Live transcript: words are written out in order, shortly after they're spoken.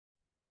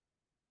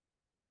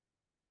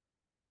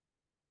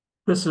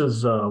This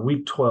is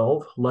week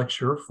 12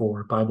 lecture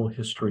for Bible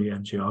history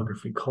and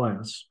geography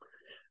class.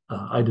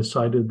 I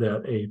decided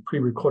that a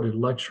pre-recorded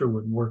lecture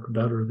would work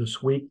better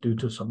this week due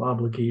to some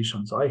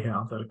obligations I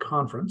have at a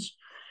conference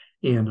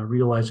and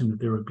realizing that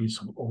there would be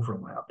some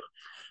overlap.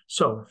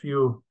 So if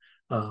you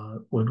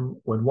would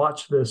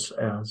watch this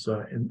as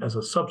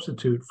a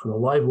substitute for the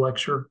live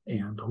lecture,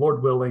 and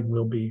Lord willing,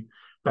 we'll be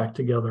back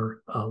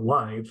together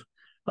live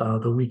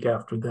the week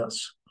after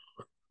this.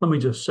 Let me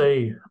just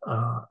say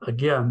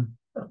again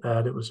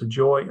that it was a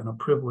joy and a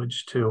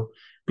privilege to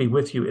be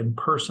with you in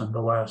person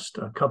the last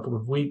couple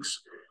of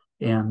weeks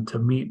and to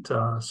meet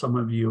some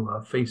of you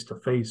face to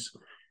face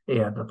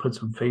and put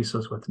some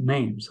faces with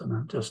names.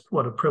 And just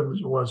what a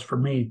privilege it was for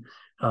me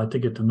to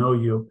get to know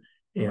you.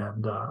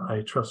 And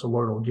I trust the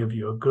Lord will give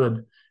you a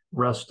good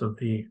rest of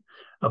the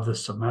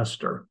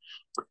semester.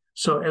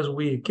 So as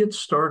we get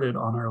started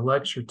on our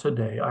lecture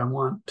today, I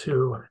want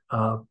to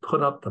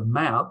put up the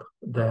map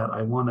that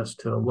I want us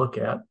to look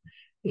at,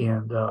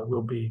 and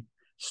we'll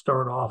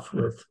start off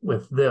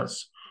with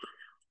this.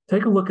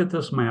 Take a look at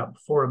this map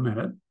for a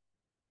minute,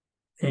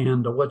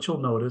 and what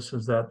you'll notice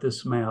is that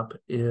this map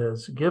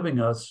is giving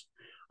us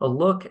a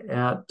look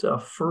at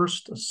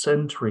first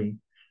century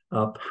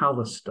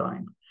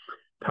Palestine.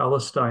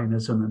 Palestine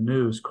is in the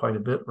news quite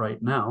a bit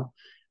right now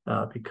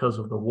because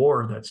of the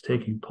war that's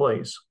taking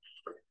place.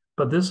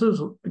 But this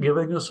is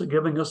giving us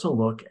a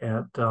look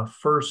at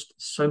first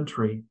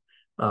century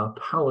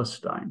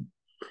Palestine.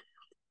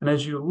 And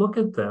as you look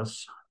at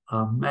this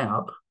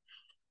map,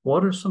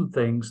 what are some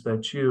things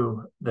that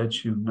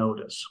you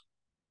notice?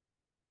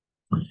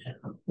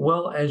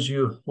 Well, as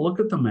you look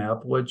at the map,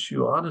 what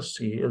you ought to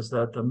see is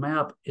that the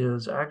map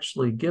is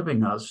actually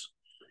giving us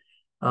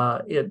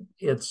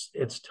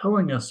it's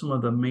telling us some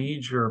of the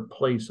major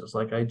places,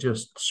 like I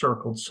just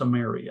circled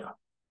Samaria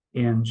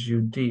and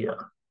Judea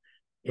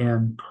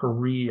and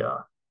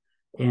Perea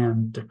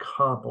and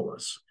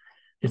Decapolis.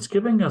 It's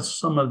giving us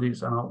some of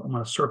these, and I'm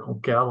going to circle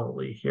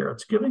Galilee here.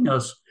 It's giving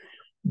us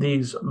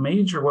these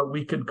major, what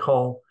we could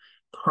call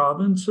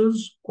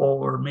provinces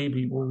or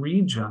maybe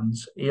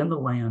regions in the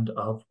land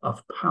of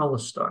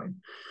Palestine.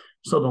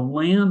 So the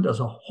land as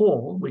a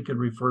whole, we could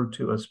refer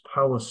to as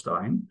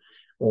Palestine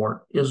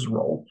or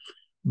Israel.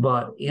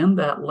 But in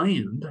that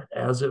land,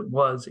 as it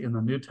was in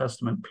the New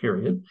Testament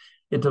period,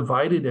 it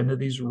divided into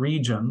these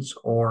regions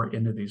or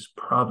into these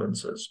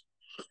provinces.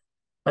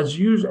 As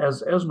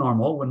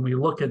normal, when we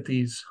look at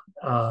these,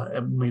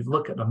 and we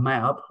look at a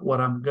map,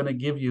 what I'm going to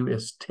give you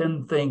is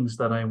 10 things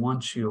that I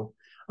want you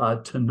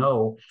to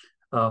know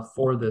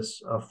for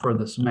this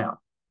map.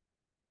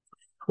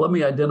 Let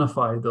me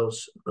identify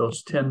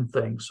those 10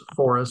 things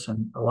for us,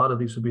 and a lot of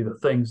these would be the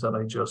things that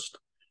I just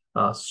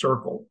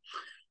circled.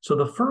 So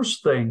the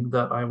first thing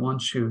that I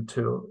want you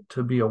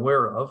to be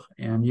aware of,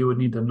 and you would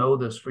need to know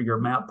this for your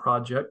map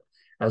project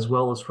as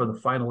well as for the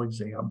final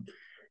exam,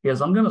 is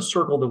I'm going to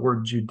circle the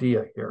word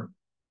Judea here.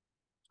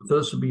 So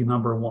this would be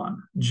number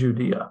one,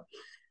 Judea.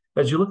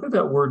 As you look at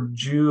that word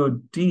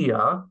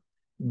Judea,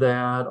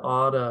 that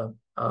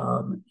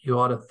you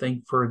ought to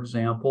think, for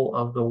example,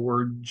 of the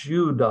word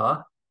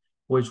Judah,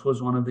 which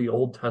was one of the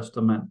Old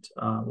Testament,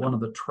 one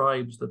of the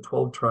tribes, the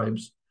 12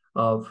 tribes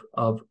of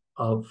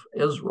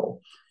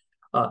Israel.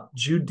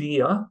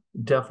 Judea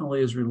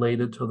definitely is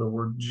related to the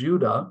word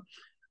Judah.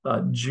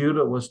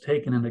 Judah was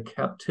taken into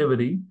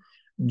captivity.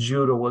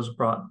 Judah was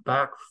brought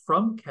back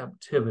from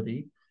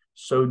captivity.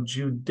 So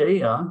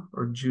Judea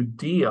or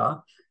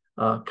Judea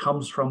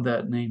comes from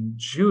that name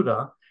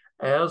Judah,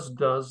 as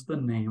does the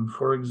name,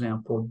 for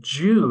example,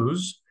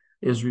 Jews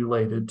is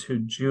related to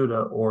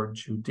Judah or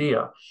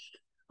Judea.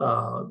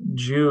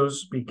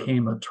 Jews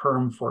became a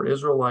term for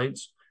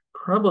Israelites,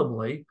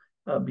 probably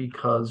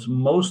because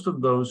most of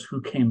those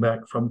who came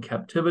back from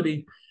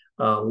captivity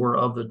were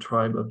of the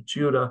tribe of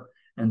Judah.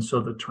 And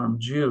so the term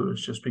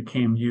Jews just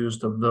became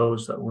used of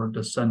those that were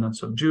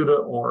descendants of Judah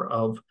or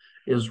of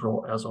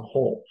Israel as a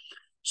whole.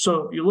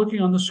 So you're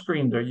looking on the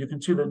screen there, you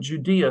can see that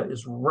Judea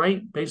is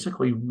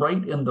basically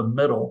right in the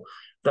middle.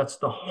 That's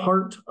the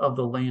heart of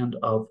the land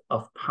of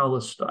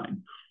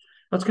Palestine.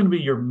 That's going to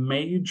be your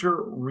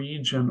major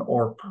region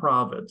or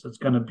province. It's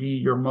going to be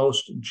your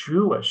most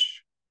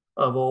Jewish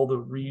of all the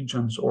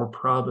regions or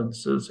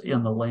provinces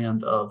in the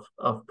land of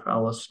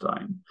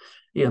Palestine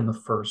in the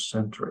first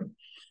century.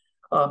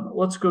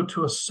 Let's go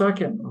to a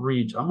second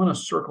region. I'm going to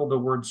circle the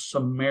word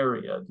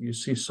Samaria. Do you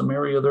see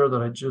Samaria there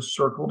that I just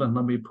circled? And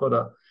let me put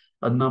a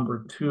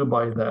number 2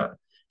 by that.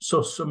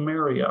 So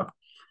Samaria.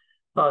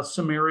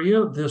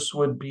 Samaria, this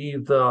would be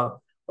the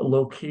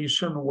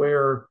location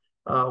where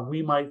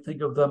we might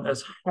think of them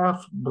as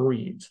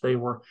half-breeds. They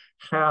were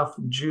half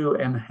Jew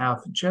and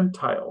half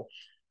Gentile.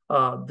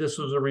 This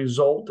was a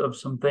result of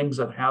some things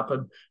that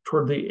happened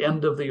toward the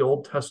end of the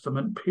Old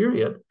Testament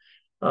period,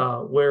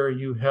 where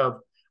you have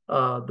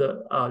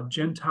the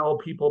Gentile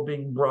people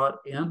being brought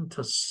in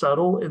to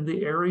settle in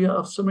the area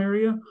of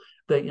Samaria.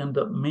 They end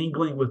up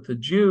mingling with the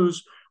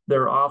Jews.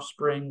 Their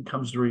offspring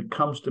comes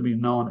to be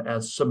known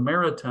as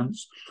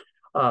Samaritans.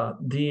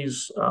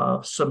 These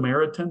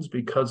Samaritans,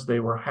 because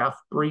they were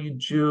half-breed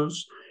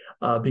Jews,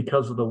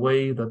 because of the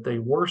way that they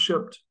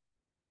worshiped,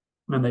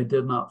 and they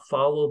did not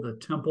follow the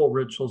temple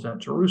rituals at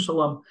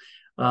Jerusalem.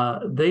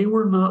 They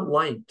were not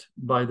liked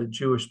by the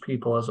Jewish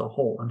people as a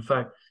whole. In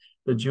fact,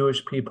 the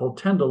Jewish people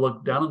tend to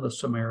look down on the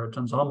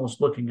Samaritans,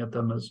 almost looking at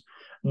them as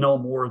no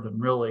more than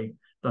really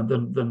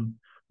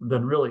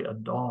really a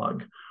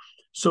dog.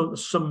 So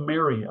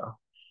Samaria.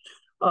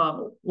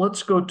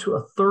 Let's go to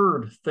a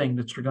third thing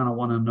that you're going to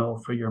want to know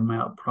for your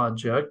map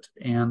project.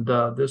 And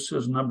this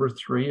is number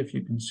 3, if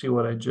you can see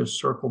what I just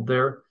circled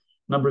there.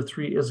 Number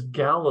 3 is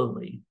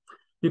Galilee.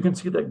 You can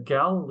see that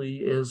Galilee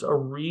is a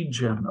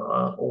region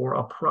or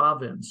a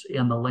province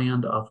in the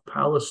land of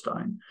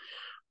Palestine.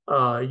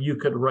 You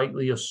could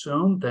rightly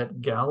assume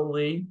that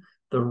Galilee,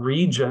 the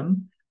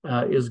region,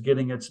 is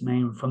getting its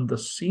name from the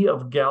Sea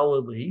of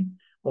Galilee,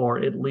 or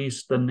at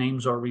least the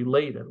names are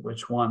related.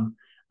 Which one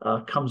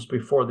comes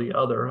before the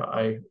other,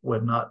 I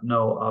would not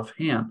know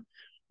offhand.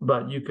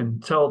 But you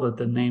can tell that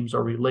the names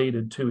are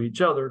related to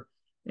each other,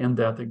 and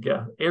that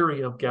the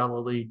area of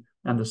Galilee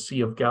and the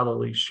Sea of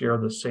Galilee share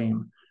the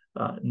same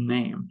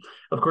name.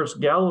 Of course,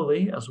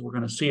 Galilee, as we're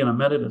going to see in a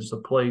minute, is the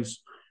place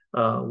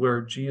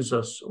where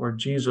Jesus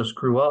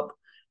grew up,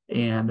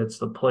 and it's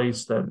the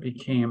place that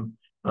became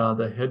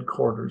the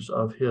headquarters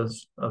of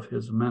his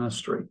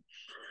ministry.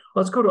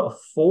 Let's go to a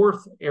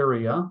fourth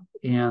area,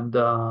 and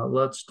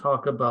let's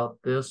talk about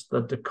this,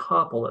 the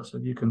Decapolis.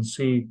 If you can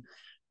see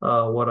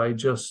what I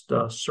just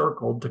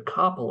circled,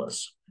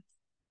 Decapolis.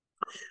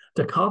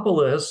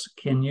 Decapolis,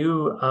 can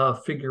you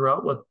figure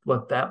out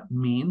what that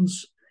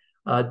means?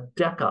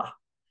 Deca.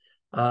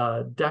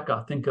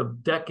 Deca, think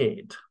of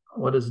decade.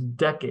 What is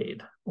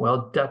decade?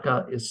 Well,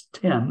 deca is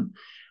 10.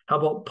 How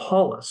about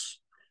polis?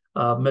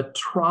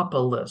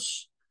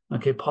 Metropolis.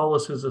 Okay,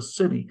 polis is a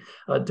city.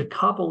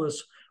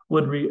 Decapolis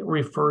would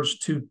refers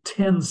to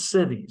 10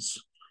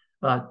 cities.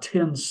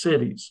 10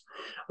 cities.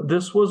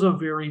 This was a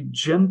very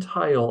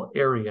Gentile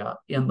area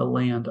in the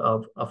land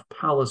of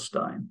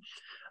Palestine.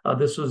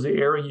 This is the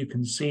area, you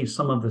can see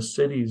some of the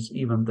cities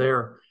even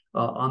there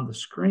on the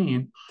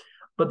screen.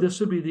 But this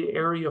would be the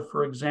area,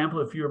 for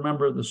example, if you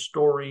remember the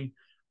story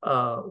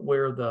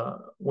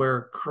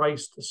where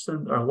Christ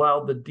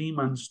allowed the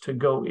demons to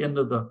go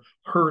into the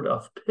herd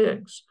of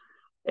pigs.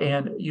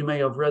 And you may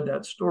have read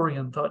that story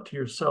and thought to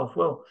yourself,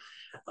 well,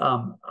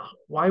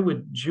 why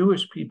would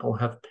Jewish people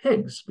have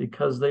pigs?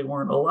 Because they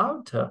weren't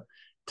allowed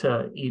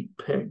to eat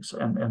pigs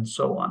and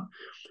so on.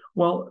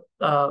 Well,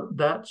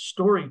 that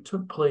story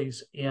took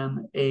place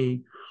in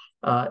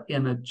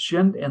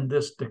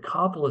this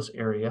Decapolis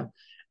area,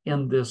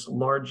 in this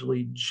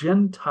largely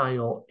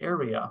Gentile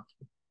area.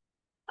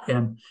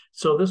 And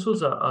so this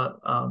was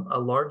a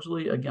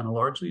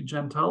largely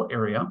Gentile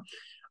area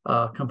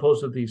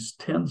composed of these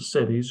 10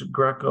 cities,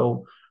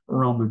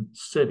 Greco-Roman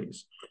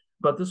cities.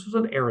 But this was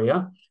an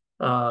area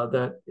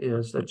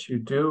that you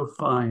do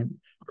find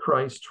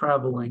Christ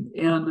traveling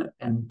in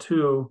and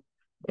to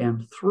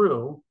and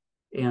through,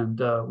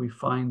 and we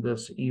find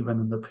this even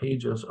in the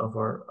pages of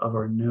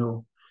our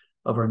New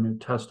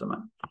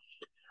Testament.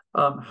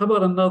 How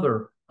about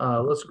another?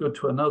 Let's go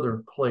to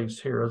another place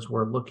here as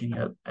we're looking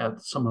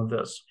at some of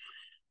this.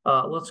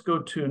 Let's go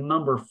to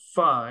number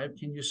 5.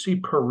 Can you see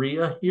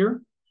Perea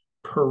here?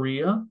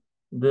 Perea.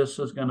 This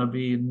is going to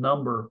be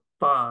number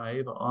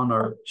 5 on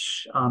our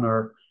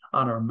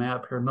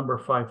map here. Number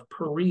 5,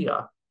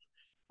 Perea.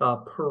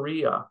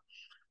 Perea.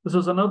 This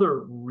is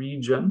another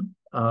region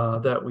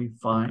that we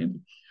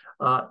find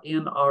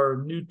in our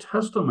New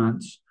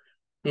Testaments.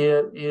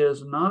 It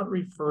is not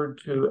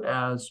referred to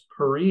as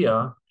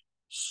Perea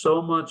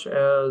so much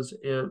as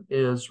it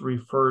is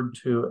referred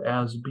to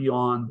as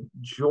beyond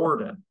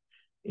Jordan.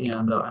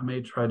 And I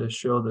may try to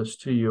show this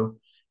to you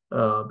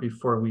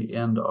before we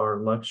end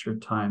our lecture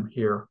time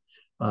here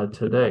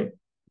today.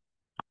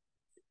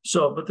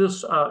 So, but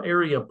this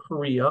area,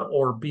 Perea,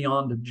 or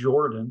beyond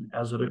Jordan,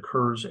 as it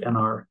occurs in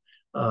our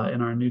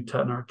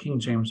King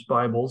James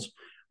Bibles,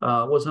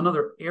 was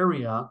another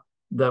area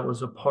that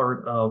was a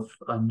part of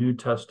a New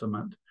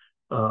Testament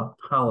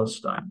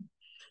Palestine.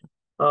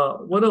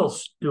 What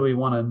else do we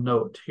want to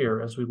note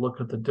here as we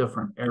look at the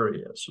different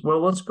areas?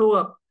 Well, let's go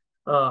up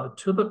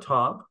to the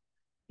top,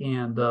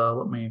 and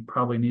let me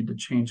probably need to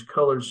change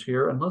colors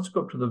here, and let's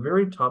go up to the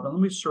very top, and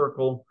let me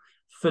circle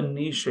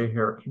Phoenicia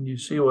here. Can you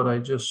see what I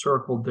just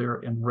circled there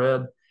in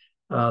red?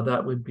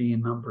 That would be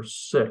number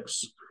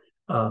 6,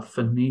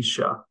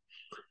 Phoenicia.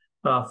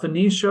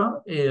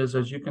 Phoenicia is,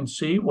 as you can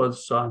see,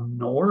 was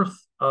north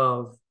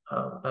of,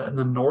 in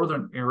the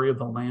northern area of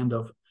the land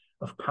of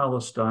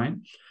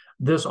Palestine.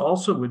 This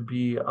also would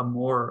be a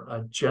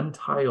more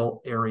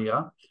Gentile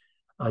area.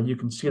 You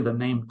can see the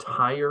name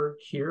Tyre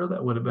here.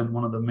 That would have been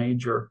one of the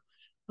major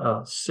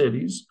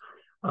cities.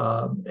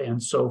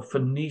 And so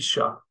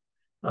Phoenicia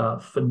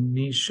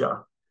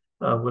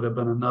would have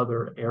been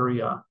another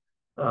area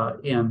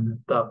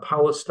in the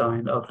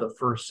Palestine of the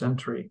 1st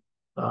century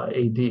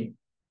AD.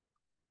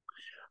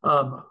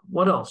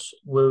 What else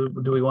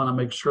do we want to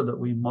make sure that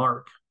we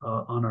mark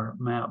on our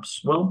maps?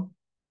 Well,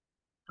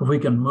 if we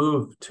can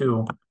move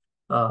to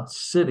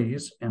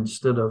cities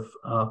instead of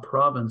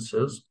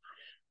provinces,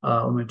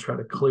 Let me try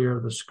to clear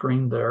the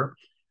screen there.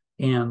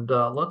 And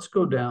let's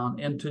go down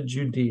into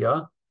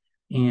Judea,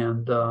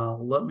 and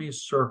let me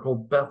circle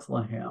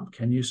Bethlehem.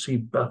 Can you see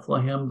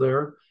Bethlehem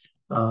there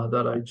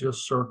that I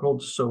just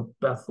circled? So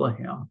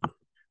Bethlehem.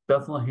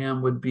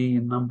 Bethlehem would be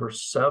number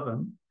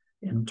 7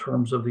 in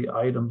terms of the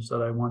items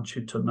that I want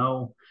you to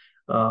know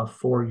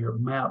for your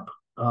map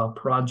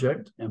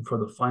project and for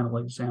the final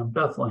exam,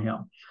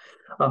 Bethlehem.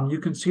 You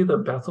can see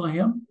that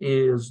Bethlehem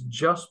is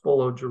just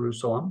below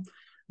Jerusalem.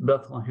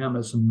 Bethlehem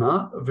is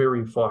not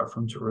very far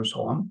from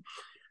Jerusalem.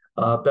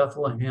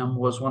 Bethlehem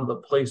was one of the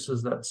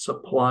places that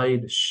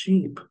supplied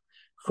sheep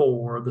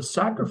for the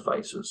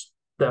sacrifices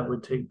that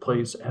would take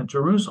place at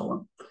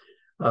Jerusalem.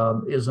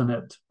 Isn't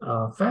it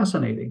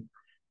fascinating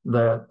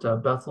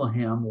that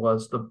Bethlehem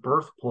was the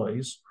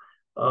birthplace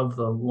of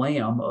the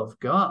Lamb of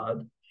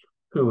God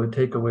who would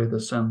take away the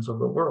sins of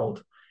the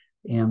world?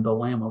 And the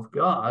Lamb of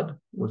God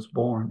was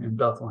born in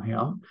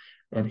Bethlehem,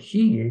 and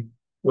he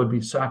would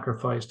be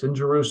sacrificed in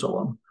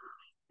Jerusalem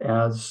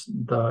as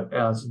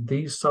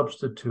the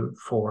substitute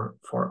for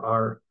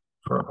our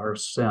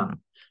sin.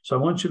 So I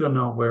want you to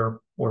know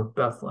where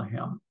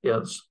Bethlehem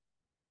is.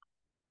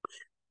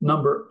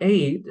 Number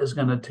 8 is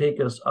going to take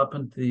us up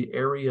into the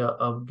area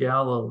of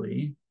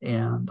Galilee,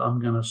 and I'm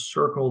going to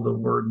circle the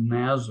word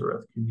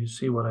Nazareth. Can you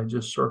see what I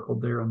just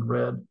circled there in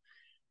red?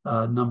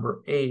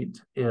 Number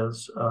 8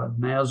 is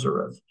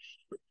Nazareth.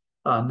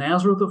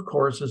 Nazareth, of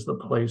course, is the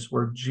place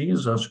where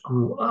Jesus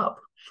grew up.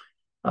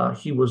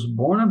 He was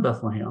born in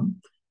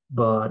Bethlehem,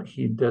 but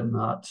he did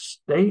not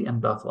stay in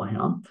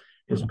Bethlehem.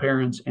 His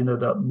parents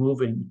ended up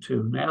moving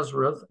to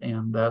Nazareth,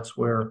 and that's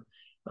where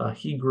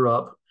he grew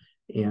up,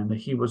 and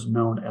he was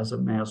known as a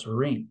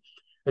Nazarene.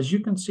 As you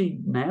can see,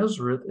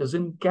 Nazareth is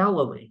in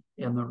Galilee,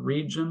 in the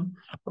region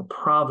or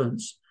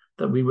province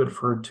that we would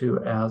refer to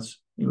as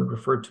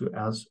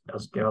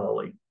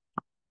Galilee.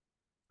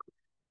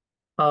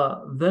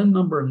 Then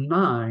number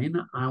 9,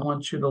 I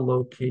want you to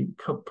locate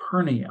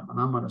Capernaum, and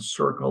I'm going to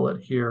circle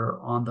it here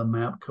on the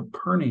map,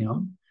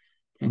 Capernaum.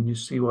 And you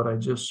see what I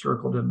just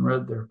circled in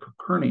red there,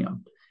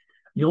 Capernaum.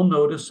 You'll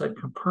notice that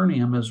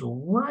Capernaum is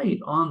right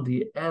on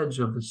the edge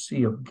of the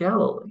Sea of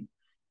Galilee.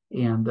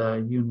 And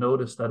you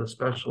notice that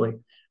especially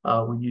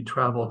when you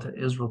travel to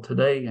Israel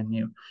today and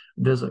you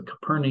visit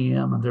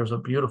Capernaum, and there's a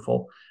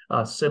beautiful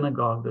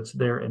synagogue that's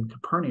there in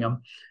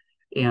Capernaum.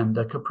 And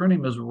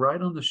Capernaum is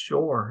right on the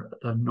shore,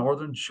 the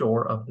northern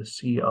shore of the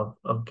Sea of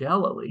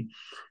Galilee.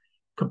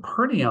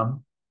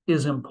 Capernaum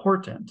is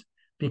important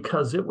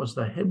because it was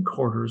the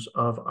headquarters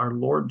of our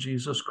Lord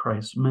Jesus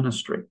Christ's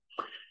ministry.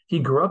 He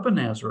grew up in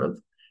Nazareth,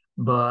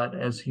 but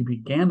as he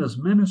began his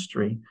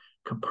ministry,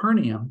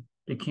 Capernaum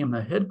became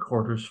the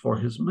headquarters for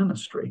his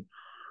ministry.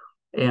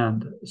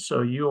 And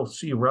so you'll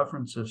see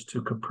references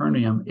to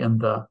Capernaum in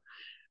the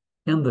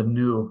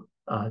New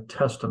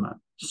Testament.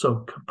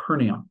 So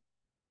Capernaum,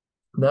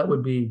 that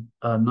would be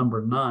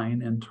number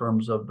 9 in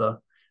terms of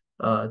the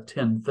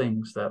 10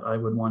 things that I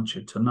would want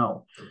you to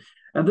know.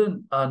 And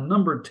then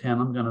number 10,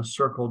 I'm going to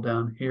circle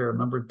down here.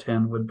 Number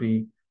 10 would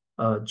be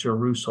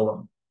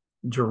Jerusalem.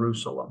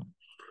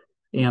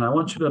 And I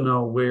want you to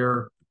know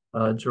where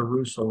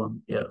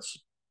Jerusalem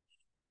is.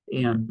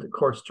 And of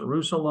course,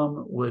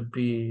 Jerusalem would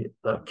be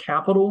the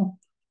capital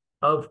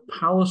of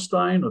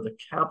Palestine, or the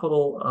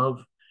capital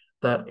of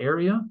that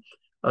area.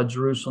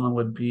 Jerusalem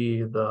would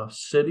be the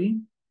city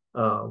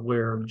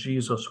where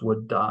Jesus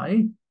would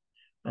die.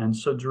 And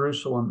so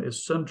Jerusalem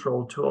is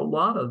central to a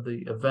lot of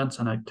the events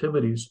and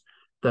activities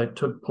that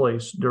took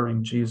place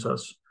during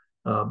Jesus'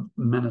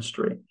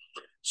 ministry.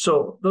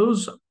 So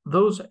those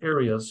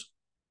areas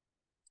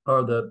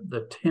are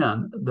the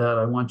 10 that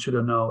I want you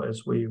to know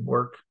as we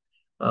work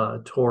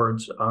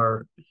towards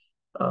our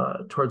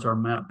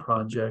map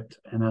project,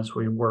 and as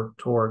we work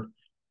toward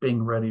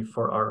being ready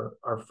for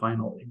our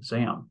final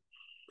exam.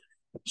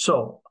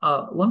 So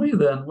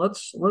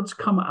let's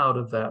come out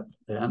of that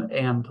then,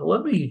 and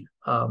let me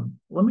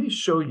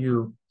show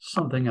you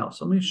something else.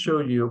 Let me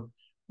show you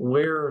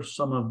where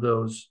some of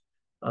those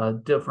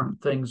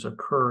different things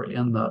occur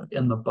in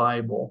the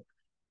Bible,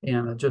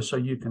 and just so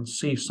you can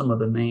see some of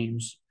the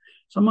names.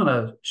 So I'm going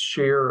to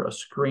share a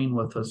screen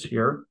with us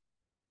here,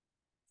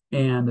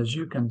 and as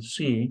you can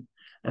see,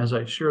 as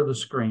I share the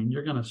screen,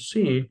 you're going to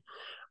see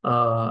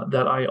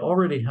that I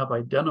already have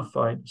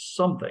identified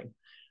something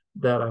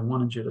that I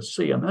wanted you to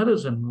see, and that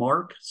is in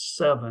Mark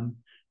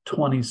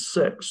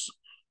 7:26.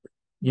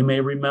 You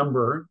may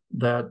remember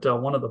that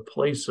one of the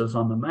places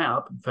on the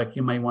map, in fact,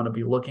 you may want to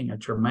be looking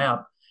at your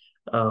map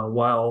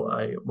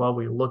while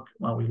we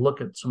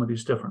look at some of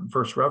these different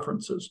verse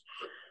references.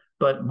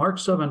 But Mark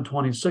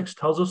 7:26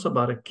 tells us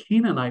about a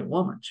Canaanite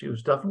woman. She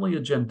was definitely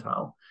a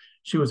Gentile.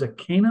 She was a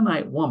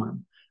Canaanite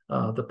woman.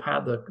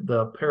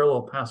 The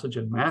parallel passage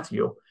in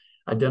Matthew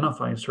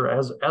identifies her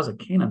as a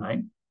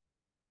Canaanite.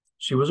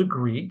 She was a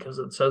Greek, as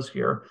it says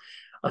here,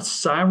 a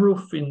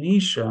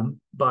Syrophoenician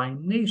by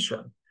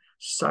nation.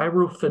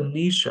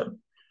 Syrophoenician.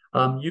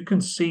 You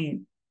can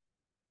see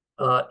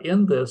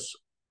in this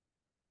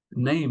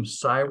name,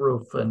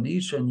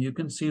 Syrophoenician, you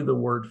can see the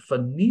word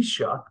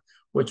Phoenicia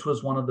which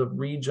was one of the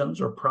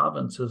regions or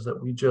provinces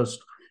that we just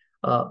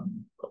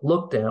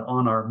looked at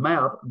on our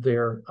map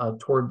there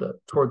toward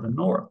the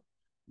north.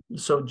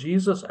 So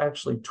Jesus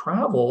actually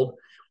traveled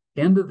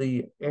into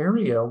the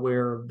area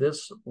where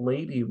this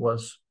lady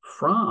was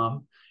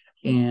from,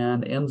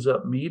 and ends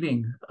up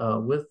meeting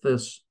with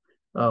this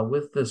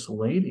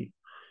lady,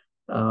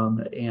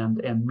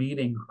 and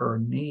meeting her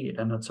need.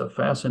 And it's a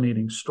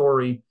fascinating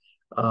story.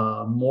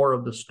 More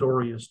of the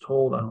story is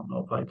told. I don't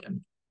know if I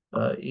can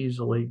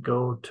easily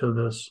go to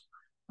this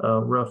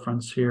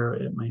reference here.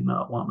 It may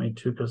not want me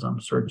to because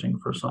I'm searching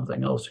for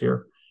something else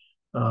here.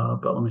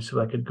 But let me see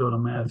if I could go to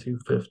Matthew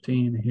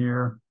 15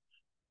 here.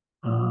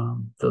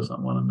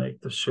 Doesn't want to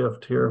make the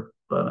shift here,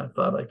 but I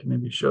thought I could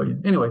maybe show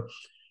you. Anyway,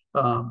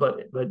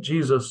 but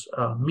Jesus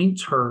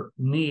meets her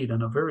need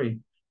in a very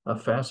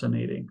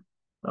fascinating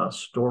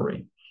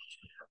story.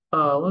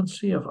 Let's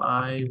see if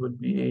I would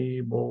be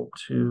able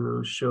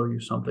to show you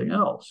something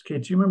else. Okay,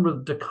 do you remember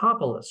the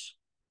Decapolis?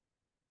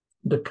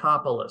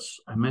 Decapolis,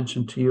 I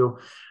mentioned to you,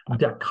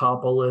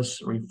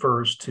 Decapolis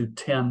refers to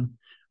 10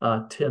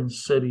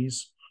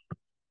 cities.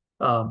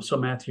 So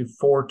Matthew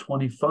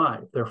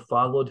 4:25, there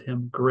followed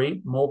him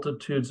great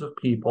multitudes of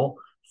people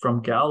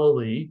from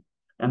Galilee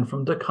and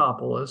from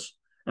Decapolis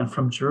and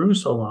from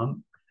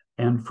Jerusalem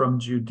and from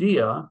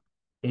Judea,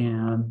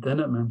 and then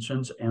it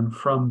mentions, and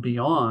from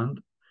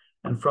beyond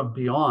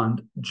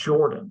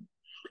Jordan.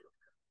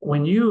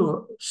 When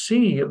you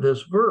see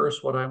this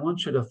verse, what I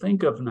want you to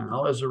think of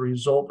now as a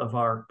result of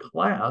our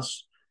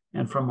class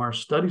and from our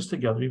studies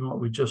together, even what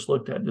we just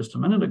looked at just a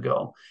minute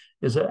ago,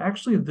 is that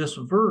actually this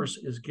verse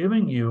is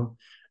giving you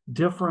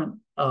different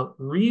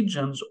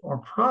regions or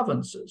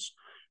provinces.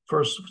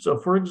 So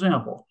for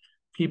example,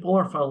 people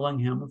are following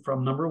him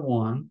from, number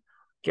one,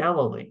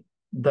 Galilee.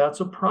 That's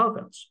a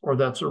province, or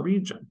that's a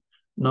region.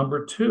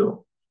 Number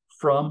two,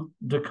 from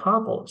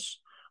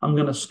Decapolis. I'm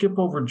going to skip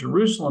over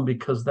Jerusalem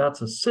because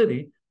that's a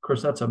city. Of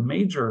course, that's a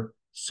major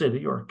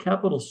city or a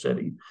capital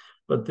city.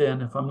 But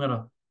then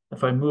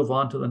if I move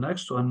on to the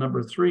next one,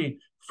 number three,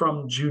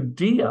 from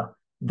Judea,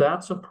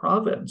 that's a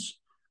province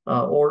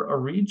or a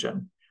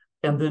region.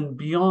 And then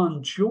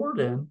beyond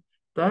Jordan,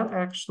 that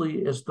actually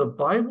is the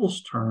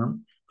Bible's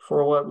term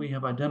for what we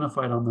have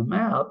identified on the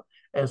map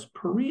as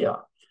Perea.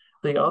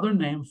 The other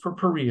name for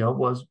Perea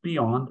was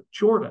beyond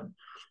Jordan.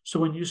 So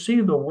when you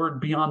see the word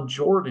beyond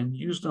Jordan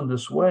used in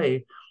this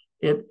way,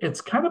 it's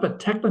kind of a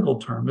technical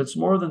term. It's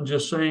more than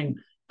just saying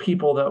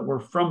people that were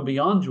from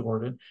beyond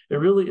Jordan. It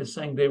really is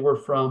saying they were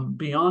from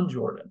beyond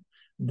Jordan,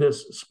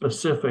 this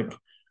specific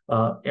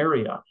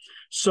area.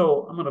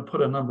 So I'm going to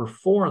put a number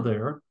 4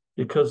 there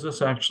because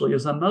this actually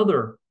is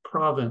another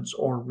province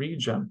or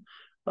region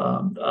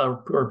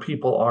where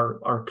people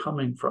are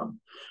coming from.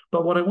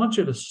 But what I want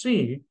you to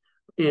see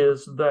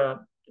is that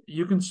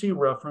you can see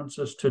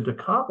references to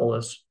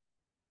Decapolis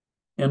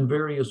in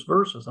various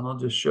verses. And I'll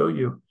just show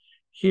you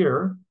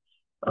here.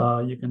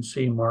 You can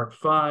see Mark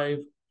 5.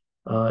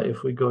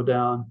 If we go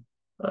down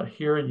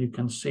here, you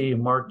can see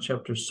Mark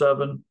chapter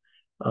 7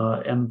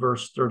 and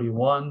verse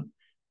 31.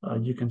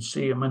 You can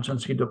see it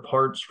mentions he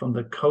departs from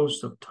the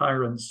coast of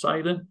Tyre and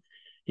Sidon.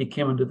 He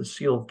came into the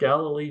Sea of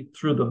Galilee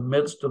through the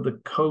midst of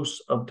the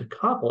coast of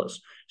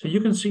Decapolis. So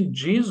you can see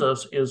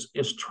Jesus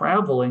is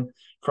traveling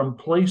from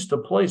place to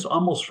place,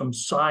 almost from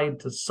side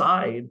to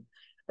side,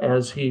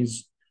 as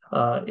he's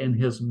in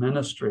his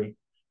ministry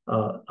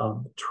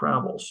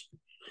travels.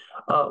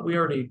 We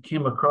already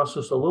came across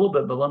this a little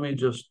bit, but let me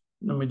just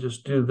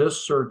do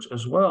this search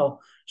as well,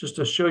 just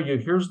to show you.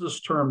 Here's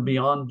this term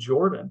beyond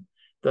Jordan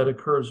that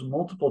occurs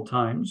multiple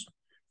times,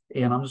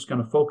 and I'm just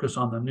going to focus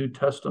on the New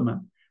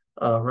Testament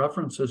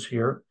references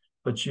here.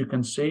 But you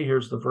can see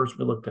here's the verse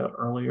we looked at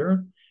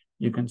earlier.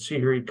 You can see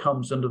here he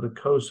comes into the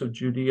coast of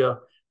Judea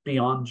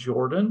beyond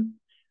Jordan.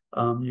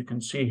 You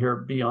can see here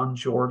beyond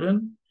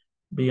Jordan,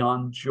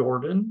 beyond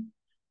Jordan,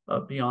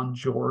 beyond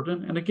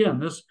Jordan. And again,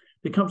 this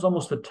becomes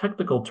almost a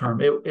technical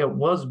term. It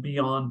was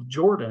beyond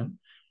Jordan,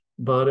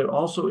 but it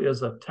also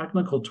is a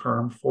technical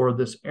term for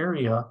this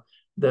area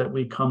that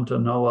we come to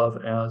know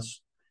of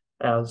as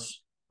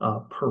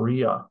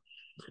Perea.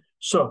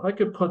 So if I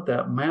could put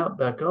that map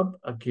back up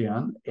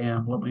again,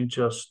 and let me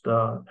just,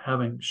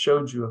 having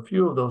showed you a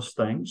few of those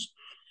things,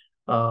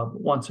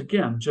 once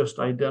again, just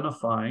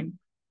identifying,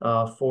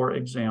 for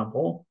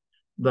example,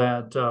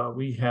 that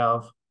we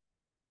have,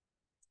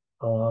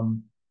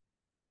 I'm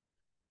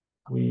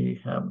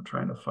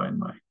trying to find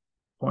my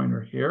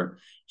pointer here.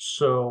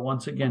 So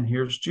once again,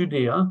 here's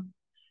Judea,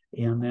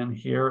 and then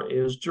here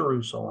is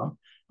Jerusalem.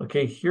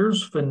 Okay,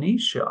 here's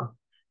Phoenicia.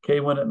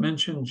 Okay, when it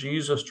mentioned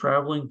Jesus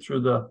traveling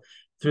through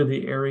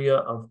the area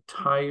of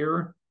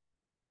Tyre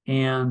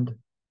and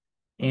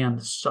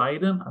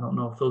Sidon. I don't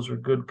know if those are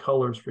good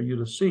colors for you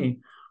to see,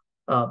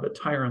 but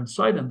Tyre and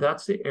Sidon,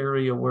 that's the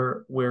area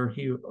where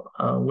he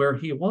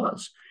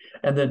was.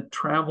 And then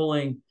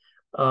traveling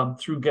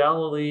through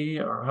Galilee,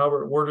 or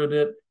however it worded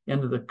it,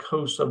 into the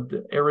coast of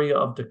the area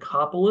of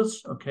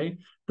Decapolis. Okay,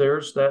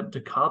 there's that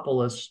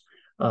Decapolis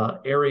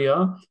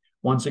area.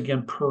 Once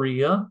again,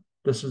 Perea,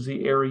 this is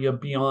the area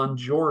beyond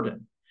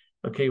Jordan.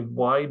 Okay,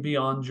 why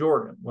beyond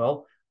Jordan?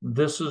 Well,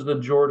 this is the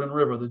Jordan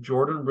River. The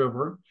Jordan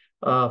River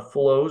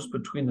flows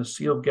between the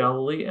Sea of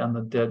Galilee and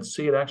the Dead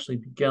Sea. It actually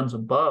begins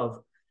above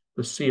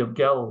the Sea of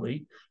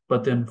Galilee,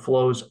 but then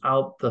flows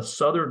out the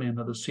southern end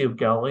of the Sea of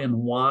Galilee and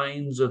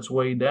winds its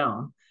way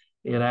down.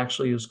 It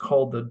actually is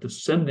called the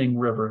descending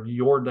river,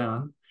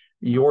 Jordan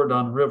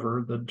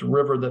River, the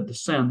river that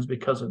descends,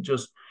 because it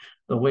just,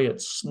 the way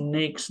it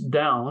snakes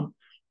down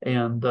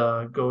and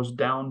goes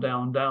down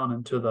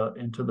into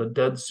the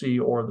Dead Sea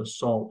or the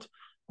Salt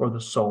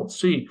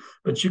Sea.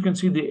 But you can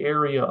see the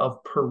area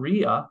of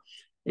Perea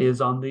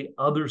is on the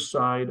other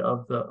side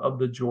of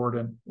the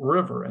Jordan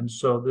River, and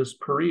so this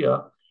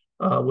Perea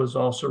was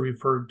also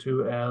referred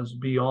to as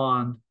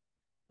beyond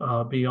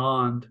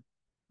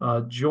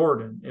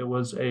Jordan. It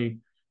was a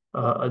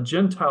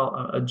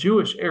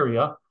Jewish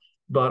area,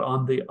 but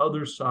on the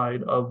other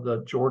side of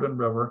the Jordan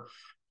River,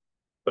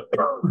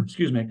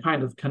 excuse me,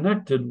 kind of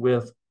connected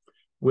with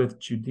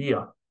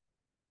Judea.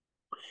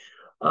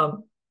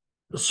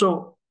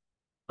 So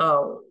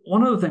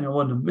one other thing I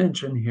wanted to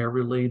mention here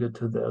related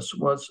to this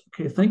was,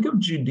 okay, think of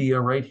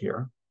Judea right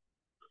here.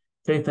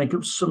 Okay, think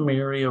of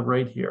Samaria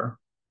right here.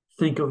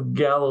 Think of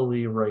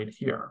Galilee right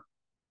here.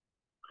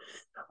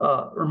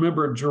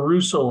 Remember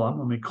Jerusalem,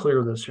 let me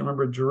clear this.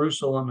 Remember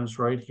Jerusalem is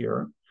right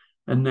here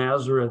and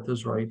Nazareth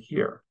is right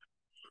here.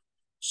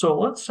 So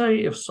let's say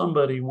if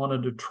somebody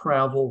wanted to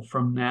travel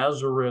from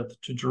Nazareth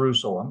to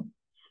Jerusalem,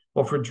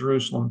 or from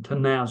Jerusalem to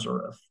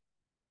Nazareth,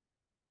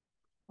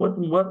 what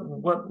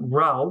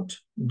route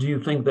do you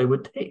think they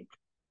would take?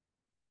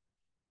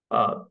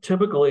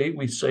 Typically,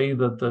 we say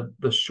that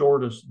the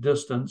shortest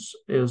distance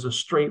is a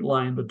straight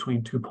line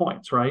between 2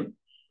 points, right?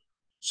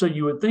 So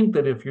you would think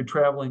that if you're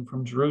traveling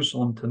from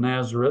Jerusalem to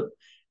Nazareth,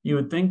 you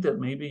would think that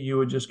maybe you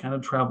would just kind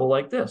of travel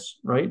like this,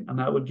 right? And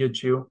that would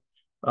get you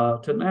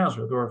to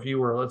Nazareth. Or if you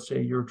were, let's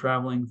say you're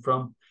traveling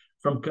from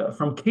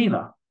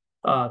Cana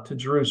to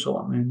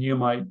Jerusalem, and you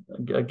might,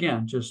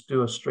 again, just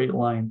do a straight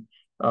line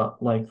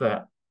like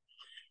that.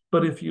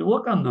 But if you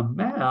look on the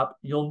map,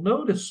 you'll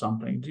notice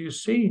something. Do you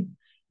see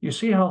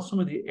how some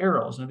of the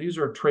arrows, and these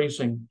are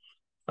tracing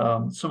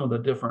some of the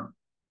different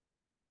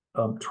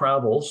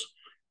travels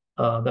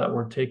that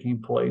were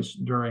taking place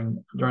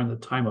during the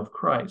time of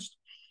Christ.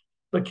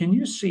 But can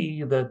you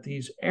see that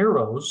these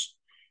arrows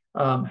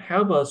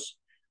have us,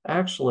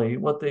 actually,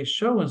 what they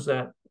show is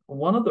that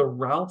one of the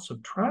routes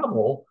of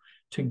travel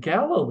to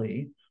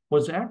Galilee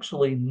was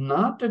actually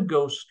not to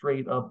go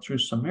straight up through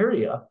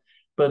Samaria,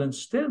 but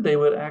instead they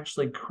would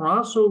actually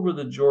cross over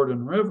the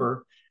Jordan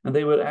River, and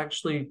they would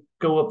actually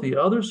go up the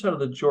other side of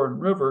the Jordan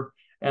River,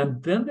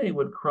 and then they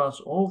would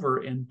cross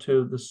over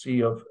into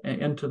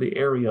the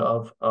area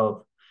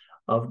of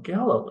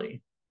Galilee.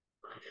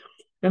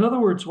 In other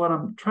words, what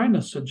I'm trying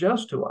to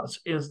suggest to us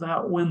is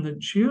that when the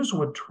Jews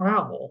would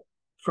travel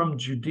from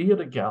Judea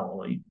to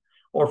Galilee,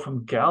 or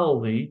from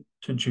Galilee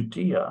to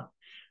Judea,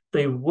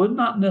 they would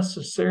not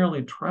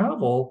necessarily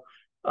travel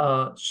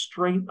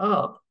straight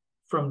up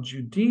from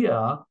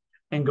Judea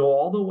and go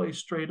all the way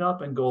straight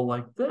up and go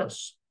like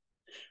this.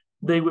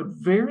 They would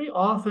very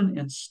often,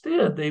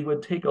 instead, they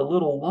would take a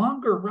little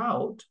longer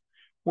route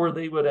where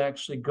they would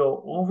actually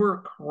go over,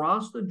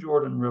 across the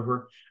Jordan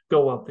River,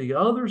 go up the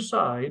other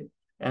side,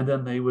 and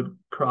then they would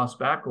cross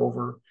back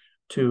over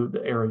to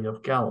the area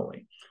of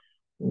Galilee.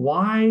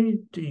 Why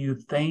do you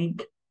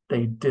think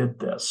they did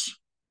this?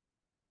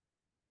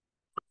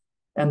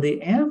 And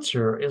the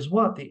answer is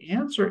what? The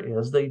answer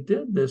is they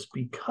did this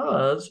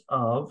because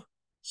of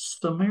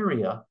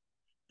Samaria.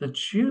 The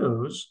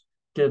Jews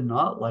did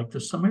not like the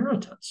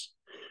Samaritans.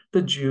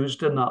 The Jews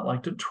did not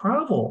like to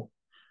travel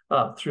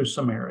through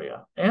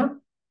Samaria. And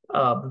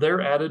their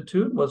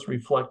attitude was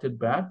reflected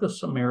back. The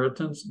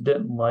Samaritans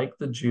didn't like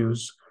the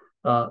Jews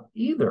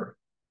either.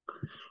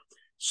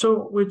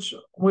 So,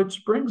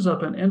 which brings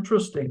up an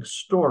interesting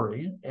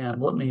story.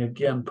 And let me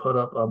again put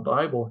up a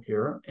Bible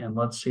here, and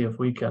let's see if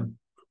we can,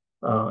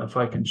 if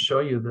I can show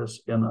you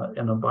this in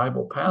a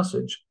Bible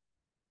passage.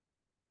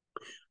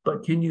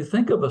 But can you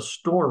think of a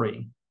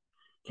story?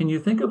 Can you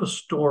think of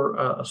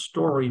a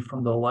story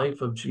from the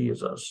life of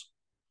Jesus?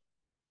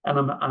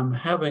 And I'm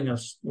having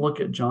us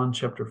look at John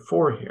chapter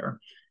 4 here,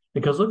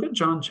 because look at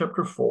John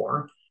chapter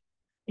 4.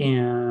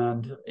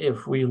 And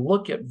if we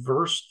look at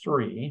verse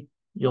 3,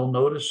 you'll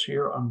notice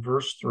here on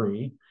verse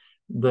 3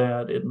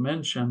 that it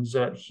mentions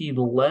that he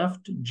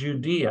left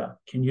Judea.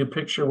 Can you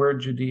picture where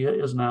Judea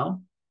is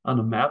now? On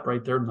a map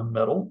right there in the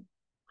middle.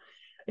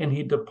 And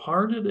he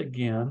departed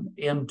again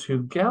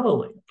into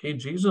Galilee. Okay,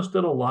 Jesus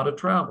did a lot of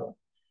travel.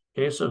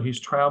 Okay, so he's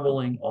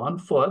traveling on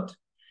foot.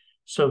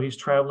 So he's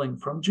traveling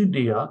from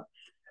Judea,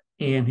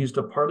 and he's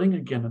departing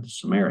again into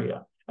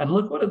Samaria. And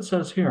look what it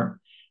says here.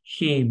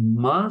 He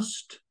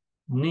must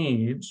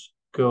needs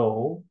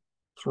go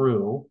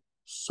through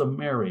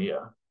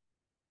Samaria.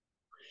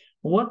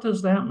 What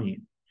does that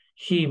mean?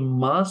 He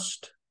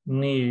must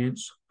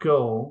needs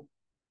go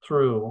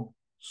through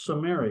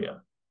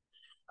Samaria.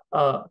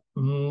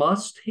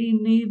 Must he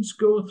needs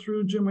go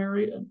through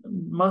Samaria?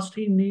 Must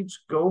he needs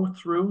go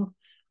through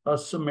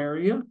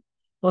Samaria?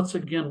 let's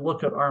again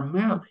look at our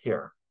map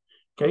here.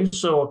 Okay,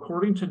 so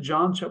according to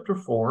John chapter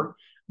 4,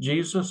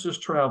 Jesus is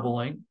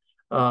traveling.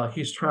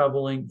 He's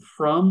traveling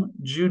from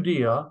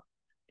Judea,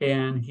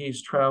 and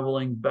he's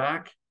traveling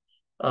back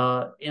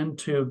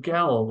into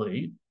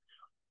Galilee.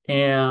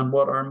 And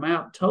what our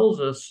map tells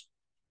us,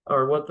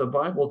 or what the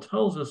Bible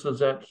tells us, is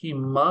that he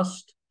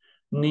must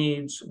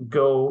needs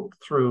go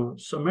through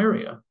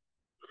Samaria.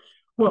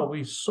 Well,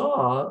 we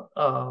saw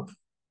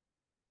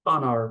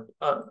on our,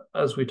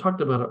 as we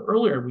talked about it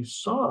earlier, we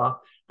saw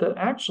that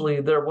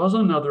actually there was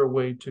another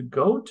way to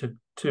go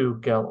to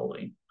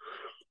Galilee,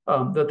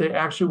 that they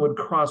actually would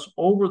cross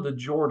over the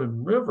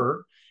Jordan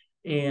River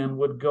and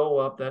would go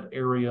up that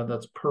area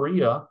that's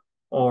Perea,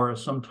 or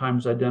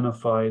sometimes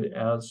identified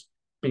as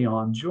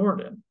beyond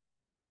Jordan.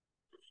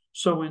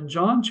 So in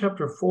John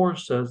chapter 4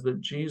 says that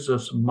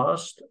Jesus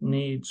must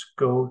needs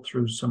go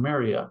through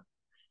Samaria.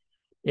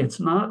 It's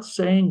not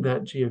saying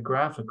that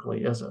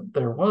geographically, is it?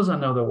 There was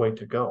another way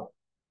to go.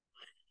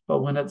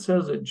 But when it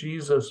says that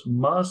Jesus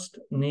must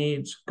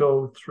needs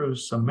go through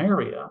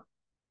Samaria,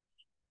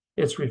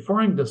 it's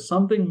referring to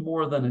something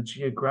more than a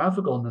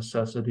geographical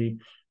necessity.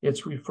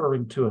 It's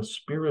referring to a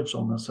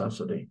spiritual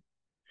necessity.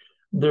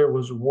 There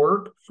was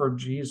work for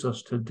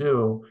Jesus to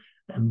do,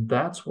 and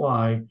that's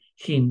why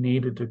he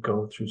needed to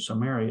go through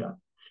Samaria.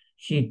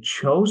 He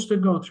chose to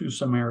go through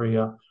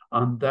Samaria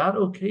on that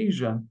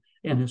occasion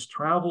in his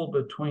travel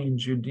between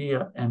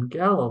Judea and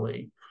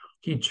Galilee.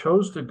 He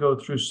chose to go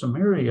through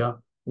Samaria.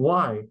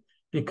 Why?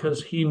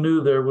 Because he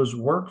knew there was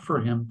work for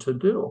him to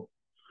do.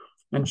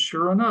 And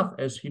sure enough,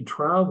 as he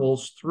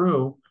travels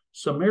through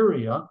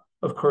Samaria,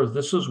 of course,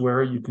 this is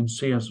where you can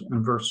see us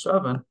in verse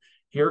 7,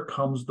 here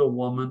comes the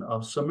woman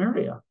of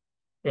Samaria.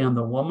 And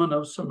the woman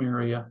of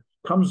Samaria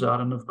comes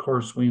out, and of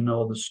course, we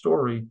know the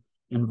story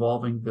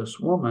involving this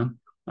woman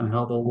and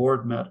how the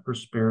Lord met her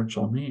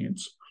spiritual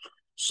needs.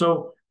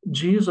 So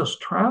Jesus'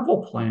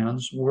 travel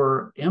plans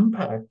were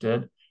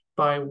impacted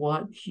by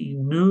what he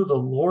knew the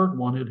Lord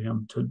wanted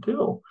him to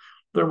do.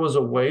 There was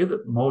a way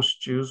that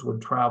most Jews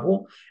would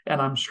travel,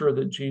 and I'm sure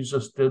that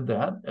Jesus did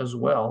that as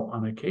well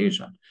on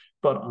occasion.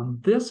 But on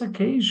this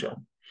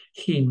occasion,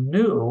 he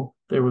knew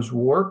there was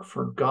work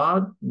for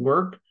God,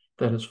 work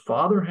that his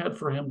Father had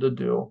for him to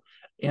do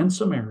in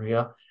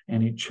Samaria,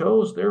 and he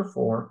chose,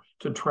 therefore,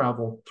 to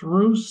travel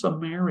through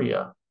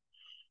Samaria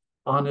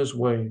on his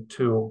way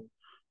to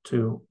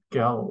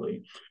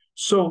Galilee.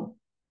 So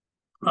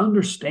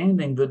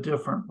understanding the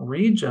different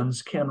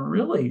regions can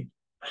really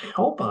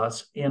help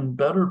us in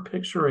better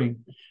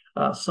picturing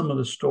some of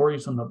the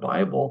stories in the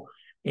Bible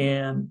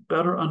and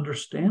better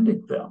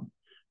understanding them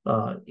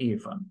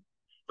even.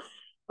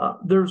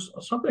 There's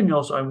something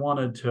else I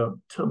wanted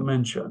to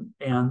mention,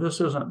 and this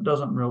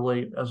doesn't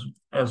relate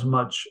as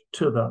much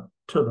to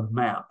the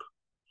map.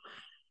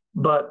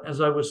 But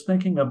as I was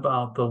thinking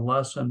about the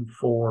lesson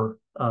for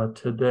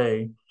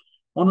today,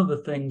 one of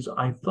the things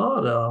I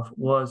thought of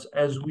was,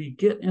 as we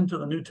get into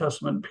the New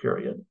Testament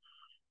period,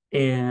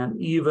 and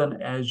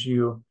even as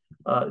you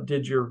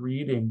did your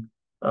reading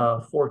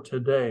for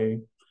today,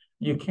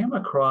 you came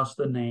across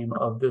the name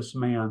of this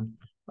man,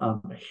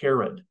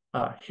 Herod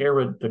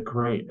the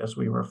Great, as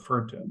we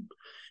refer to him.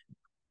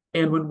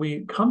 And when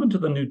we come into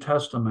the New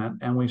Testament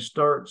and we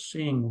start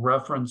seeing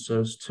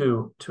references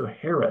to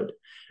Herod,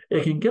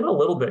 it can get a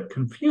little bit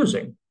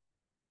confusing,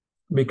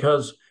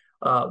 because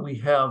we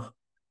have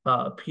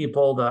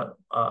people that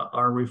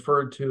are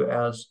referred to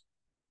as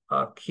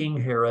King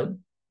Herod.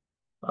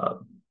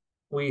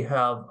 We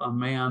have a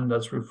man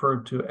that's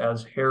referred to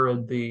as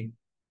Herod the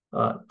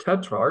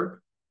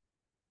Tetrarch.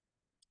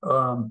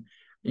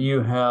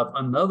 You have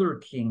another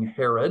King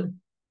Herod,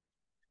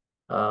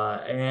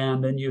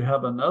 and then you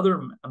have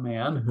another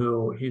man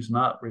who he's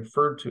not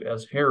referred to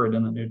as Herod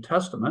in the New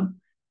Testament,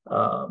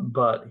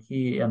 but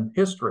he, in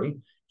history,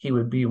 he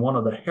would be one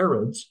of the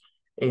Herods,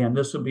 and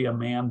this would be a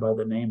man by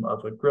the name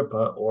of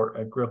Agrippa, or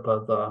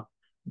Agrippa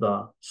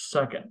the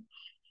Second.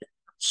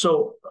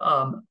 So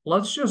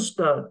let's just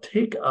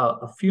take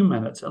a few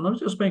minutes, and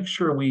let's just make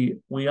sure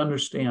we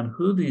understand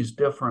who these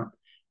different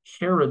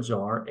Herods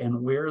are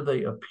and where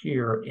they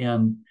appear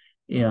in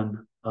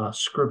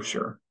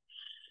Scripture.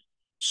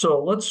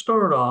 So let's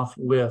start off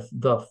with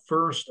the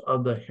first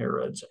of the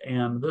Herods,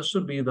 and this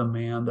would be the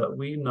man that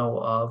we know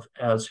of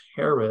as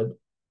Herod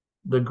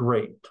the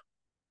Great.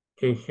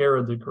 Okay,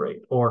 Herod the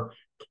Great, or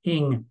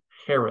King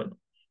Herod.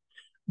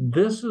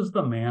 This is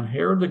the man,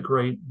 Herod the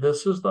Great,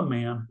 this is the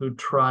man who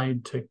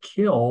tried to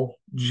kill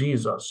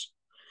Jesus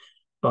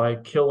by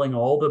killing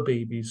all the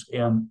babies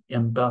in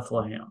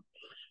Bethlehem.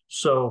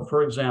 So,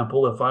 for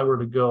example, if I were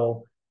to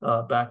go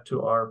back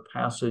to our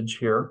passage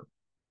here,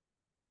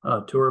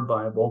 to our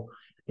Bible,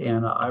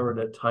 and I were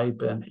to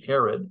type in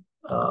Herod,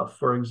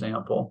 for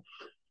example,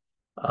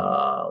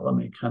 let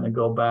me kind of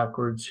go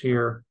backwards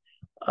here.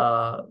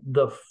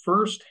 The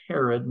first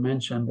Herod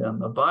mentioned in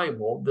the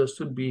Bible, this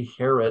would be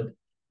Herod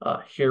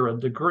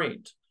the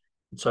Great.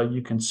 So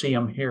you can see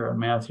him here in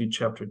Matthew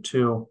chapter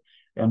 2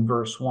 and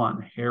verse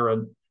 1.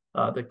 Herod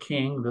the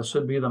king, this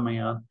would be the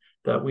man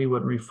that we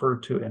would refer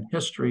to in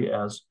history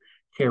as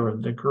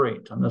Herod the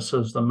Great. And this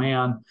is the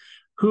man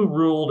who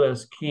ruled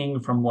as king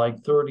from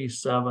like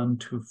 37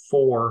 to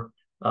 4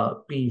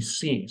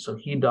 BC. So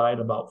he died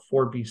about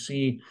 4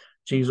 BC.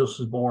 Jesus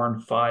was born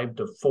 5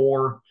 to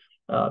 4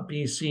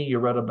 BC. You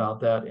read about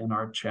that in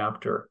our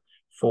chapter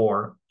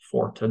for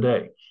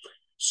today.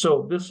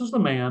 So this is the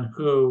man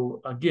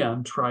who,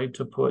 again, tried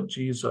to put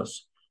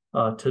Jesus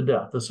to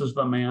death. This is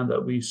the man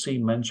that we see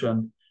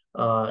mentioned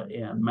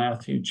in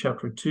Matthew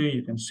chapter 2.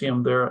 You can see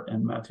him there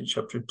in Matthew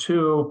chapter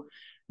 2.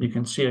 You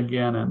can see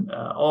again in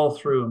all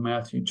through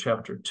Matthew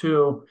chapter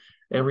 2.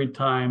 Every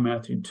time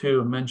Matthew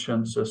 2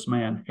 mentions this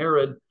man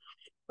Herod,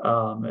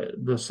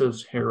 this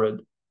is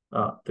Herod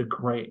the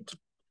Great.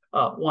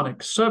 One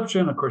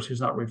exception, of course,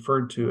 he's not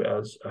referred to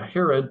as a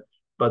Herod,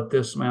 but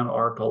this man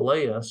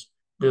Archelaus,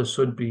 this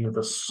would be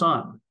the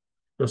son.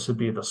 This would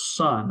be the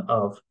son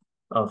of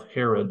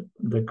Herod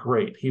the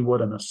Great. He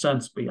would, in a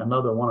sense, be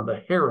another one of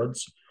the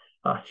Herods,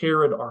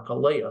 Herod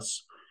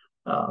Archelaus,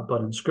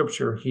 but in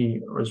Scripture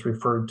he is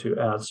referred to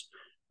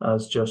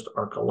as just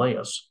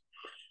Archelaus.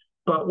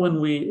 But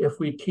if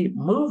we keep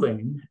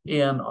moving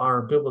in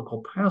our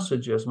biblical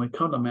passages, and we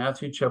come to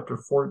Matthew chapter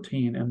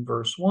 14 and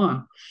verse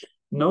 1,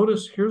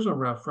 notice here's a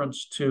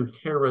reference to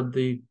Herod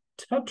the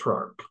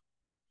Tetrarch.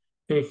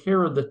 Okay,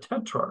 Herod the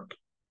Tetrarch.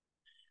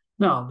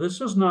 Now, this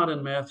is not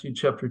in Matthew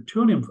chapter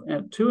 2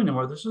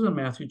 anymore. This is in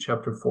Matthew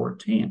chapter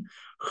 14.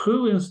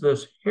 Who is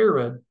this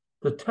Herod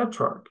the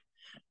Tetrarch?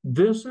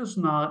 This is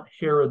not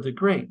Herod the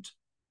Great.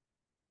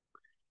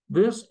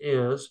 This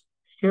is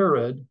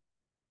Herod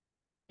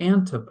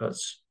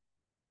Antipas.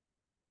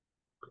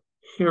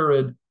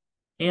 Herod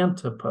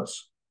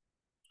Antipas.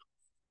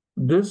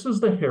 This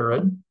is the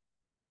Herod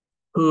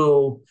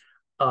who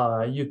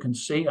you can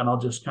see, and I'll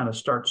just kind of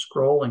start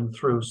scrolling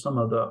through some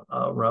of the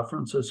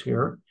references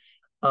here.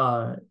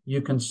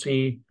 You can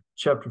see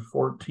chapter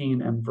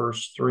 14 and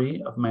verse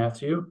 3 of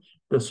Matthew.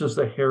 This is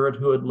the Herod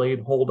who had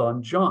laid hold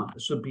on John.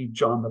 This would be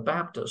John the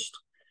Baptist,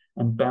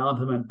 and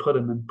bound him and put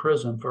him in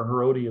prison for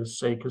Herodias'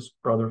 sake, his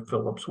brother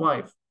Philip's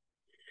wife.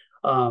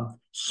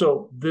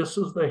 So this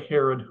is the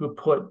Herod who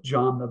put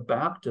John the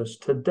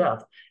Baptist to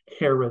death,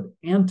 Herod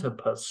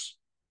Antipas.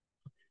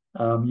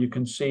 You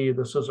can see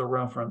this is a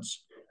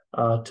reference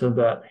to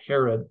that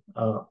Herod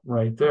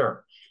right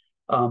there.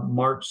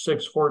 Mark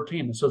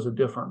 6:14, this is a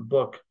different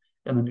book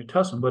in the New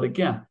Testament, but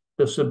again,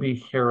 this would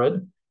be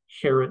Herod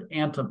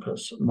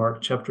Antipas,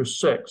 Mark chapter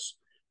 6.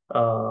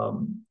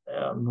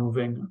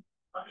 Moving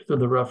through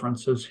the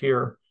references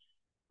here,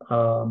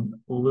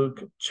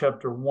 Luke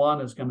chapter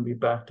 1 is going to be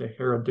back to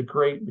Herod the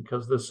Great,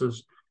 because this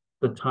is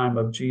the time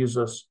of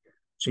Jesus'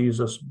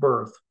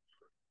 birth.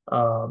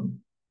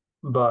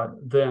 But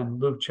then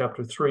Luke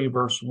chapter 3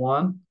 verse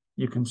 1,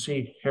 you can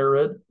see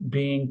Herod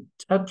being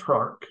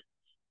Tetrarch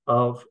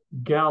of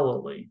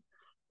Galilee.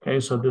 Okay,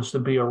 so this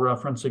would be a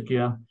reference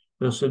again.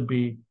 This would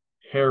be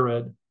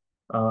Herod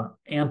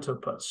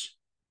Antipas.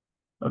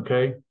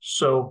 Okay,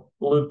 so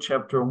Luke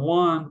chapter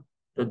 1,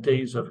 the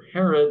days of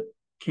Herod,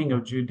 king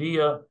of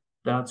Judea,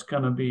 that's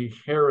going to be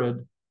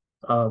Herod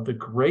the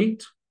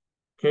Great.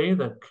 Okay,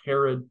 the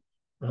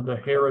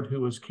Herod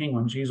who was king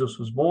when Jesus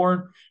was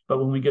born. But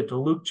when we get to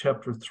Luke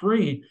chapter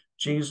 3,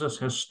 Jesus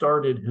has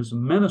started his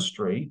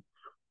ministry.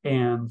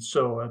 And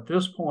so at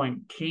this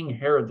point, King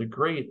Herod the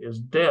Great is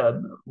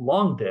dead,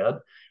 long dead.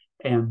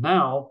 And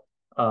now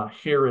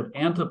Herod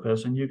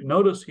Antipas, and you can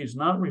notice he's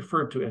not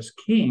referred to as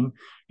king,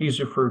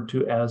 he's referred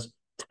to as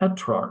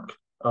Tetrarch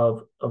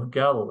of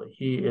Galilee.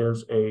 He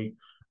is a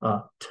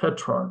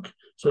tetrarch.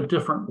 It's a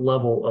different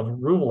level of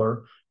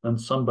ruler than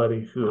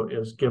somebody who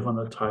is given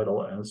the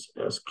title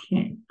as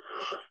king.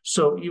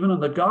 So even in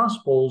the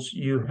Gospels,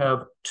 you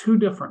have two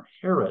different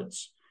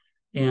Herods,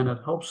 and it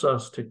helps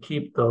us to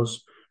keep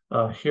those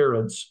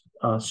Herods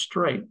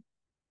straight.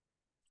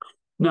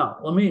 Now,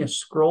 let me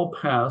scroll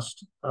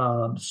past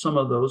some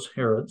of those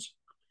Herods,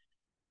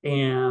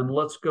 and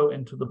let's go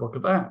into the book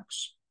of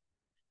Acts.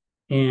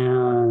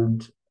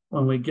 And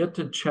when we get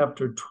to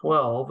chapter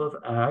 12 of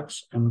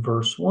Acts and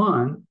verse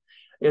 1,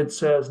 it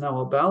says,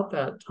 "Now about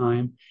that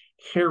time,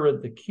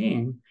 Herod the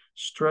king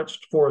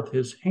stretched forth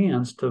his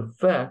hands to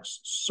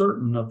vex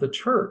certain of the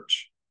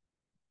church."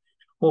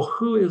 Well,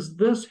 who is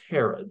this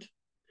Herod?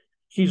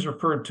 He's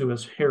referred to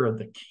as Herod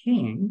the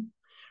king.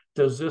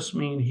 Does this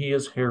mean he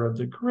is Herod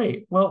the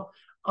Great? Well,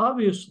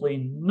 obviously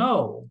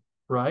no,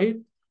 right?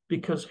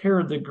 Because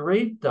Herod the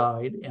Great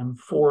died in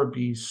 4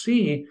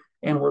 BC,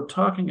 and we're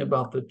talking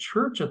about the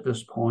church at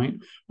this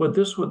point. But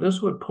this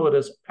would put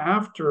us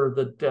after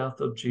the death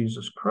of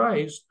Jesus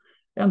Christ,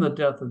 and the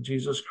death of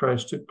Jesus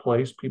Christ took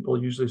place,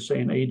 people usually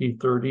say, in AD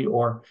 30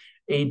 or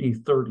AD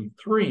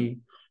 33.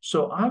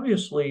 So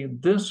obviously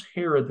this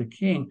Herod the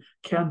king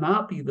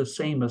cannot be the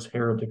same as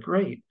Herod the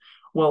Great.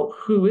 Well,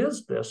 who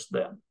is this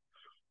then?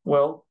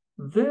 Well,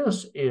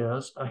 this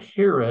is a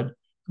Herod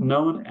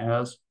known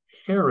as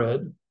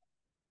Herod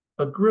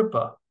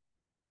Agrippa.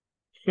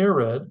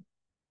 Herod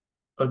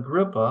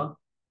Agrippa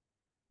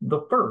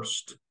the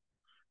First.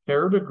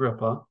 Herod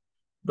Agrippa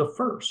the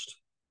First.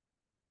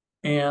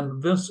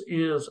 And this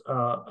is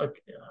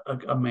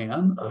a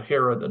man, a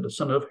Herod, a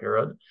descendant of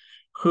Herod,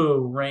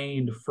 who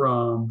reigned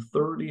from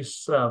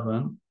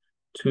 37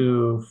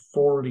 to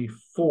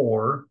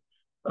 44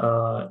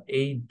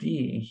 AD.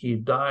 He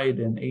died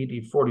in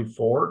AD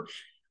 44.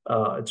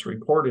 It's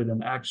recorded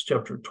in Acts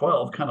chapter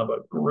 12, kind of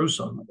a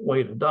gruesome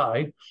way to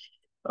die.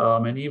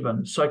 And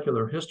even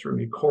secular history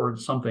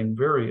records something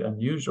very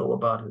unusual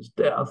about his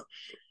death.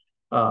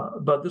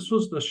 But this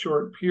was the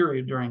short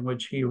period during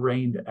which he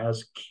reigned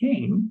as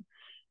king,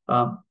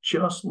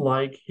 just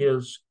like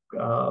his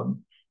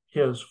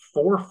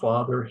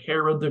forefather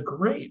Herod the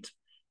Great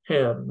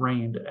had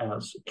reigned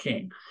as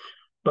king.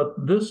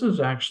 But this is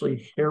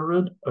actually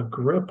Herod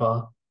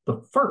Agrippa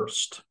the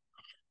first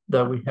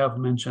that we have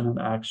mentioned in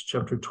Acts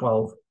chapter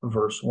 12,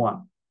 verse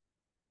 1.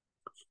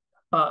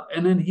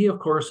 And then he, of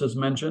course, is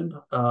mentioned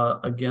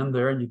again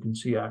there. You can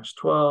see Acts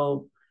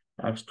 12,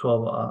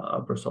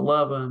 verse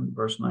 11,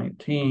 verse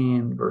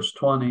 19, verse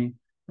 20,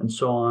 and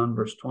so on,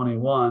 verse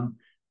 21.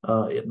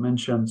 It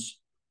mentions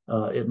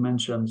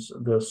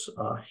this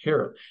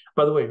Herod.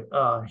 By the way,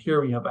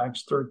 here we have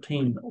Acts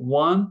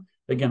 13:1.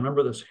 Again,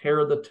 remember this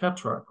Herod the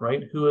Tetrarch,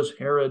 right? Who is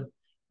Herod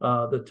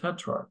the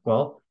Tetrarch?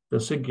 Well,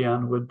 this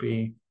again would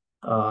be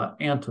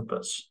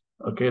Antipas.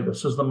 Okay,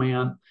 this is the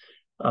man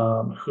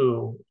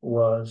who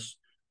was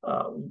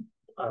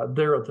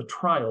there at the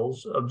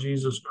trials of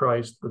Jesus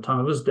Christ, the time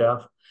of his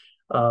death.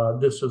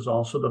 This is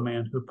also the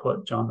man who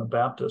put John the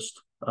Baptist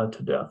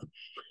to death.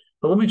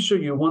 But let me show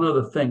you one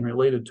other thing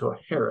related to a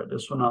Herod.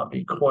 This will not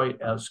be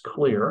quite as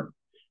clear,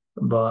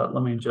 but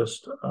let me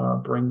just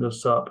bring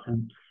this up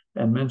and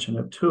mention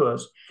it to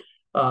us.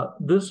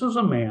 This is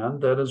a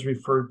man that is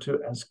referred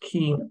to as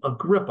King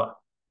Agrippa.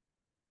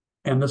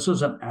 And this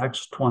is in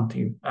Acts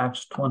 20,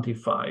 Acts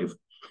 25.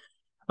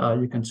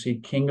 You can see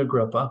King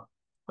Agrippa.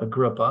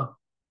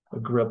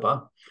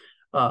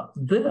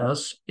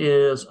 This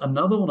is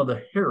another one of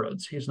the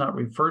Herods. He's not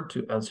referred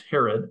to as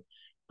Herod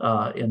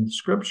in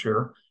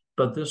Scripture,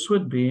 but this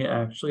would be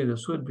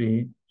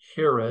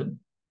Herod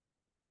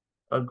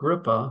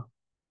Agrippa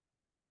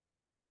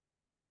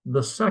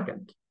the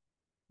second.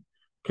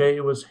 Okay,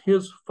 it was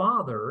his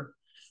father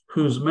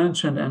who's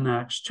mentioned in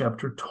Acts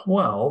chapter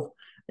 12,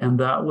 and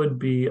that would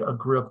be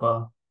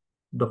Agrippa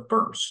the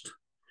first.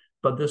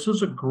 But this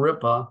is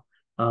Agrippa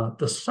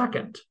the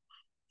second.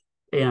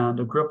 And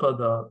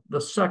Agrippa the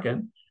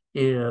second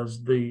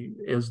is the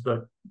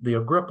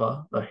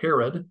Agrippa, the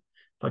Herod,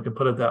 if I could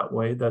put it that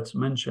way, that's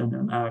mentioned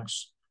in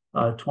Acts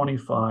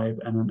 25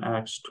 and in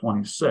Acts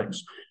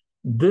 26.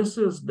 This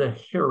is the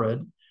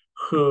Herod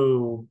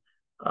who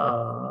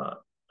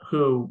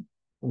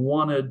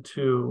wanted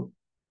to,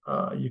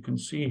 you can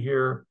see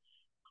here,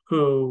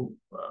 who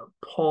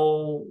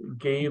Paul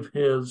gave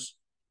his,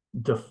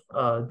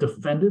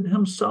 defended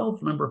himself.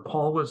 Remember,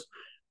 Paul was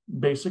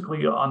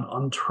basically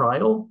on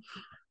trial.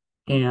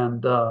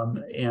 And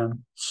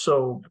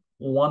so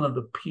one of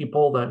the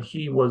people that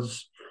he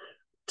was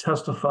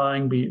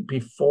testifying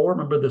before,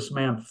 remember this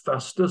man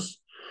Festus,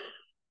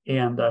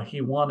 and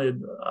he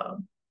wanted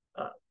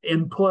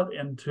input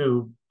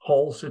into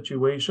Paul's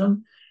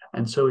situation.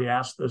 And so he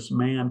asked this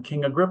man,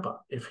 King Agrippa,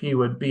 if he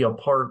would be a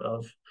part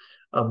of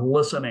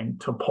listening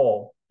to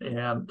Paul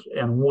and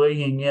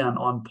weighing in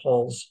on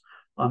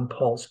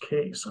Paul's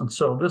case. And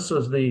so this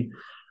is the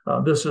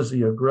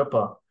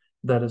Agrippa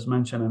that is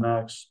mentioned in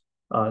Acts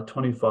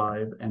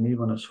 25 and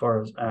even as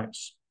far as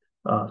Acts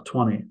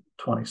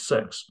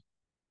 26.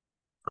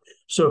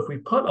 So if we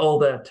put all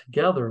that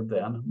together,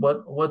 then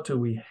what do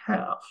we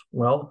have?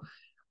 Well,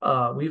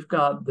 we've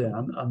got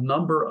then a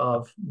number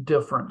of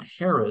different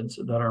Herods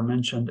that are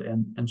mentioned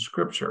in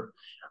Scripture.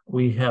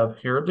 We have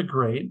Herod the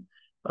Great,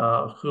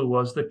 who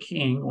was the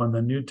king when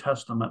the New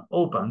Testament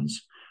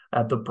opens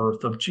at the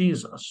birth of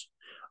Jesus.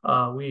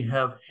 We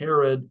have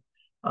Herod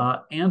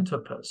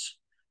Antipas,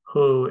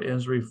 who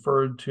is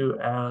referred to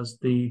as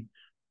the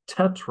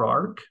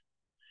Tetrarch,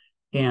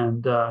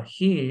 and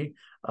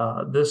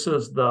this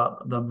is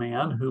the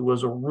man who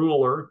was a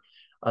ruler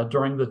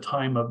during the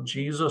time of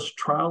Jesus'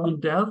 trial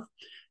and death.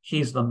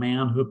 He's the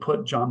man who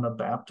put John the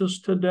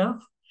Baptist to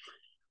death.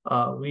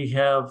 We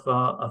have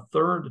a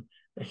third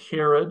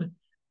Herod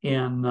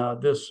in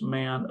this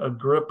man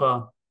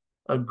Agrippa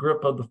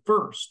the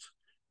first.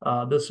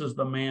 This is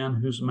the man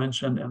who's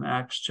mentioned in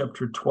Acts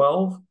chapter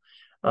 12.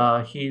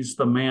 He's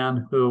the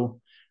man who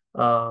he's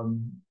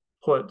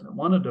the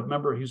one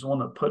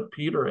that put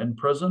Peter in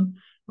prison,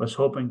 was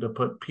hoping to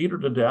put Peter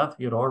to death.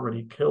 He had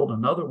already killed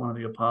another one of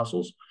the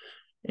apostles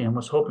and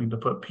was hoping to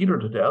put Peter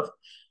to death.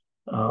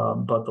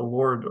 But the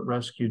Lord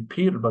rescued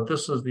Peter. But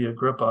this is the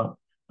Agrippa.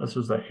 This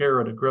is the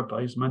Herod Agrippa.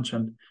 He's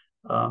mentioned.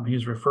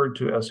 He's referred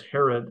to as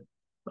Herod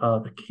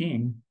the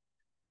king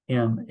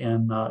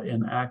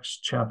in Acts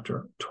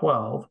chapter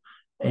 12.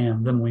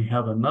 And then we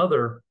have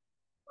another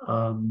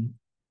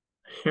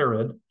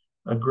Herod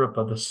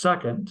Agrippa the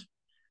second,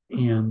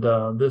 and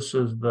this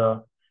is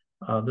the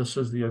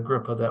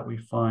Agrippa that we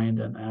find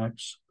in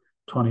Acts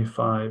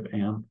 25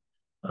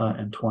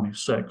 and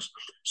 26.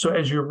 So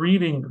as you're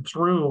reading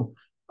through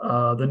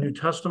the New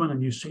Testament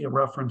and you see a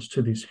reference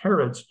to these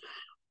Herods,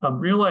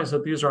 realize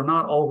that these are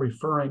not all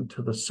referring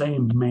to the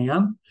same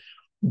man.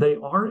 They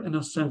are, in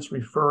a sense,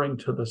 referring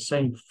to the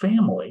same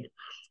family.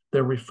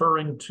 They're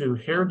referring to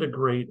Herod the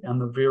Great and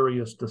the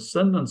various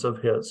descendants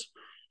of his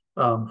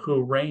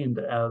who reigned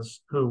as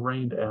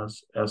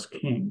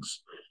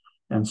kings.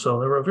 And so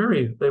they were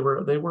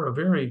a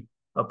very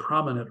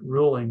prominent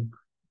ruling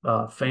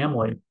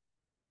family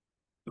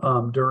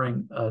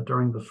during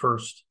the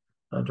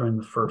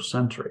first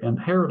century. And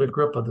Herod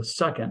Agrippa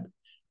II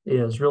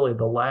is really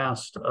the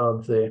last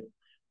of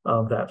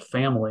that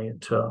family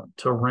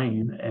to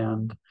reign,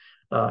 and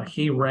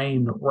he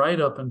reigned right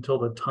up until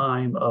the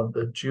time of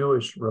the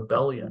Jewish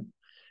rebellion,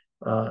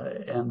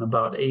 and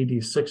about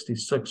AD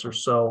 66 or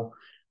so,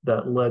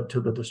 that led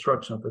to the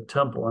destruction of the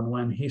temple. And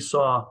when he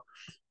saw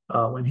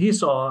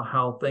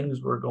how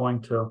things were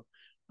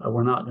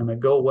not going to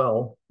go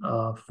well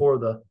for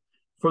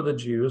the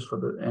Jews,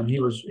 and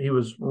he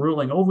was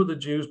ruling over the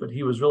Jews, but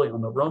he was really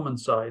on the Roman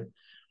side.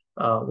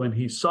 When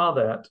he saw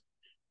that,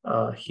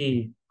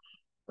 he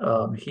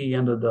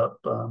ended up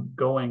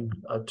going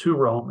to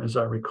Rome, as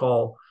I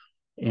recall,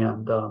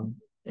 and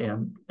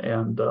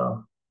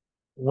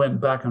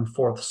went back and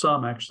forth.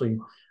 Some actually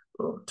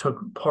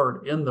took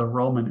part in the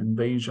Roman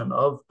invasion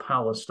of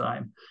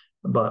Palestine,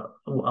 but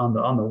on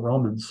the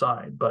Roman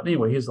side. But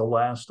anyway, he's the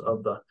last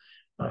of the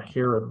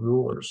Herod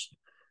rulers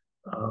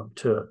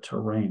to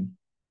reign.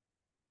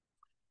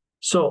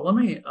 So let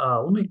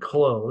me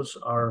close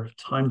our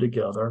time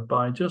together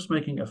by just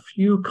making a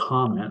few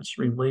comments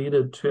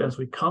related to, as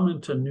we come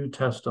into New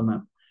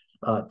Testament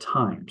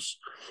times,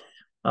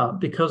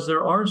 because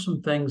there are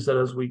some things that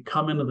as we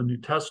come into the New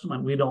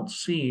Testament we don't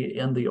see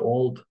in the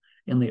Old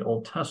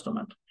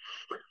Testament.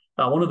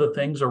 One of the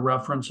things are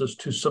references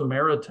to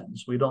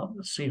Samaritans. We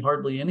don't see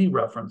hardly any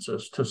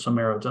references to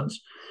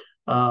Samaritans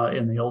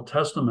in the Old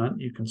Testament.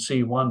 You can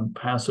see one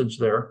passage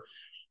there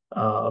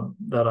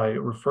that I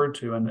referred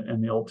to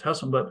in the Old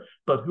Testament.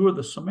 But who are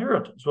the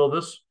Samaritans? Well,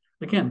 this,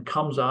 again,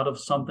 comes out of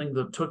something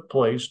that took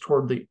place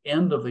toward the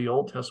end of the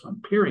Old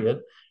Testament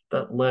period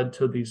that led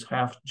to these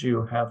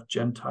half-Jew,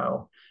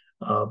 half-Gentile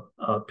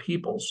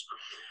peoples.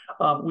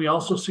 We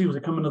also see, as we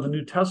come into the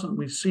New Testament,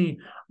 we see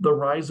the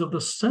rise of the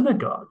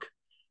synagogue.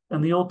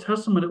 In the Old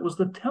Testament, it was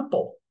the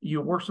temple. You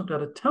worshiped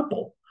at a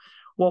temple.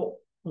 Well,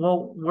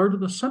 where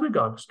did the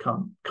synagogues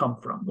come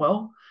from?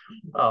 Well,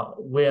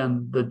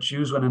 when the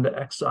Jews went into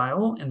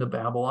exile into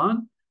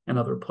Babylon and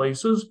other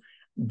places,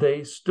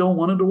 they still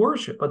wanted to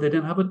worship, but they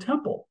didn't have a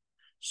temple.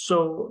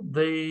 So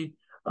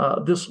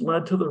this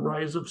led to the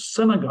rise of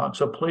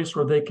synagogues, a place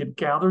where they could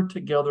gather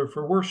together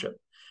for worship.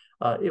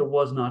 It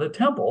was not a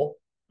temple,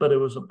 but it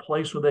was a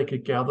place where they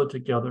could gather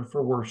together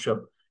for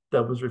worship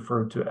that was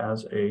referred to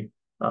as a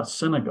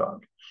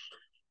synagogue.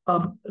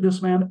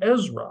 This man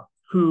Ezra,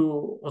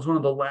 who was one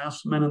of the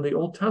last men in the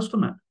Old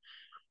Testament,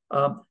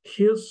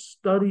 his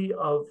study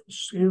of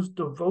his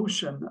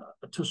devotion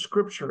to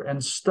Scripture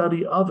and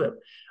study of it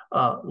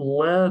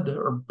led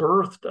or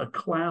birthed a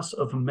class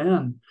of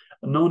men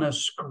known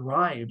as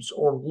scribes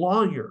or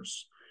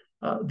lawyers.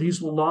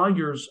 These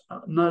lawyers,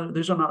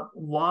 these are not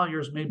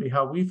lawyers maybe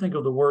how we think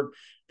of the word.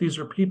 These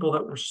are people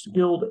that were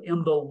skilled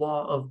in the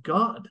law of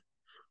God,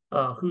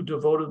 who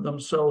devoted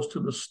themselves to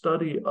the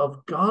study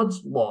of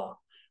God's law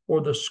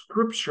or the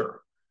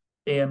Scripture.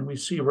 And we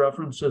see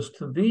references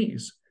to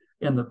these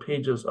in the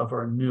pages of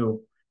our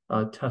New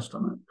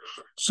Testament.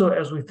 So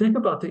as we think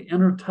about the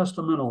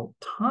intertestamental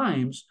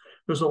times,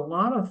 there's a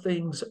lot of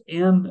things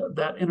in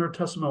that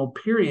intertestamental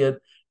period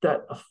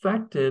that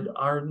affected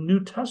our New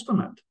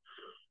Testament.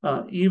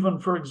 Even,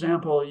 for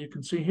example, you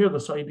can see here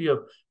this idea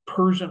of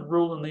Persian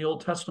rule in the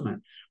Old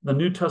Testament. The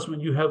New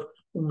Testament, you have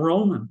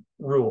Roman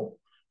rule.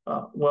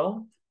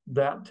 Well,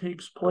 that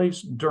takes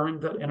place during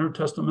that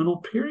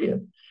intertestamental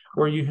period,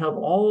 where you have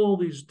all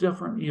these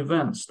different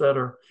events that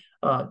are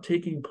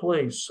taking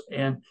place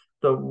and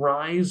the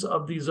rise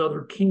of these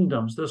other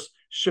kingdoms. This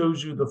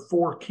shows you the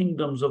four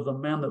kingdoms of the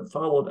men that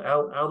followed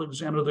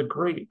Alexander the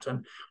Great.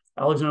 And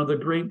Alexander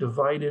the Great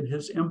divided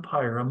his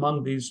empire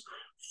among these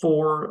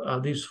four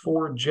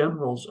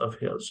generals of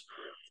his,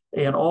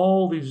 and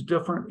all these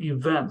different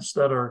events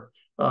that are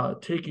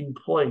taking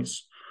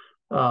place.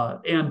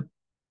 And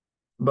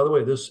by the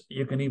way, this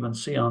you can even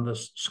see on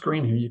this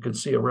screen here. You can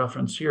see a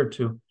reference here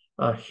to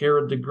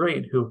Herod the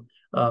Great, who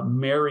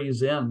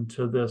marries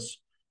into this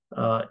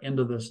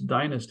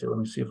dynasty. Let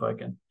me see if I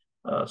can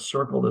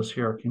circle this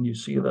here. Can you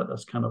see that?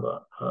 That's kind of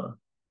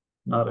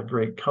not a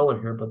great color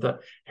here, but that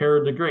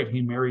Herod the Great,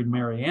 he married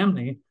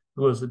Mariamne,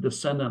 who was a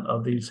descendant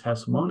of these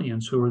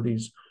Hasmoneans, who were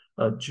these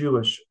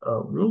Jewish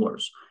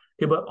rulers.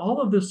 Okay, but all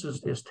of this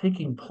is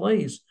taking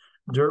place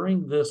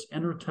during this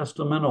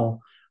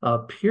intertestamental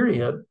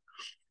period,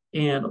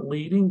 and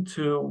leading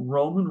to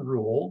Roman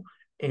rule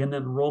and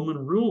then Roman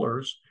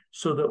rulers,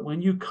 so that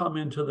when you come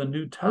into the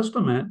New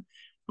Testament,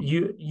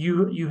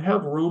 you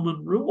have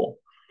Roman rule,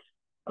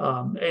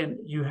 and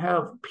you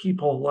have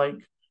people like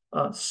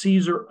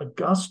Caesar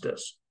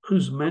Augustus,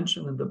 who's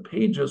mentioned in the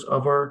pages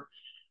of our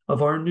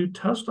New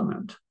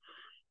Testament.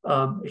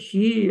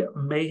 He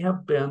may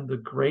have been the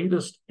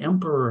greatest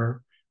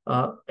emperor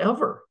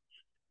ever.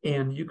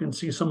 And you can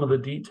see some of the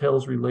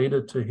details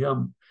related to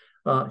him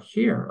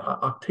here,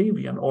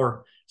 Octavian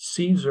or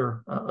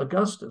Caesar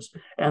Augustus.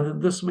 And then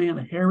this man,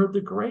 Herod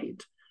the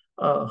Great,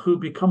 who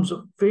becomes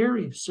a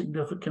very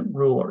significant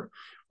ruler.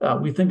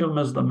 We think of him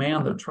as the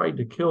man that tried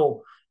to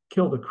kill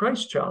the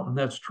Christ child, and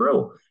that's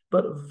true,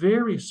 but a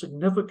very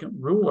significant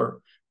ruler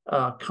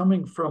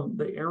coming from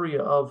the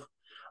area of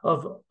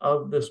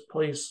this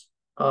place,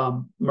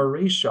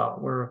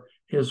 Marisha, where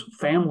his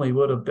family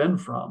would have been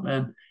from.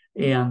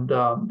 And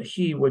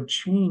he would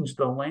change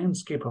the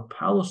landscape of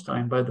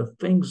Palestine by the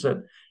things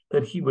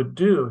that he would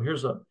do.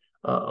 Here's a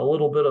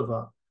little bit of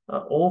a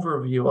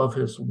overview of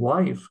his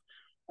life,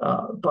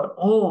 but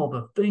all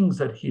the things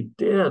that he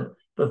did,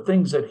 the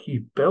things that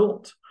he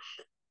built,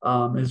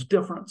 his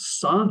different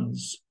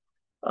sons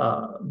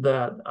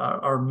that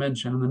are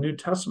mentioned in the New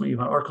Testament,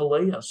 even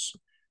Archelaus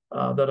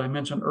that I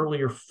mentioned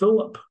earlier,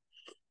 Philip,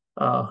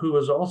 who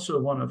was also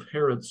one of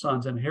Herod's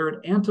sons, and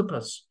Herod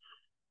Antipas,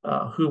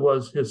 who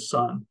was his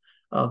son,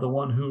 the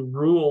one who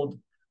ruled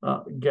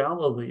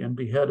Galilee and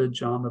beheaded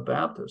John the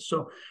Baptist.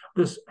 So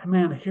this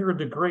man, Herod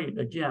the Great,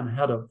 again,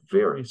 had a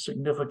very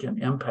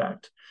significant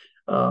impact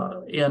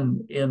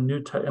in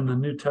the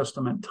New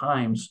Testament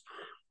times,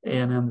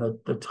 and in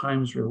the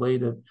times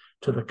related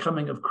to the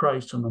coming of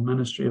Christ and the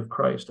ministry of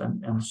Christ,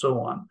 and so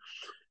on.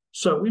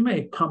 So we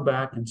may come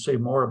back and say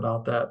more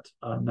about that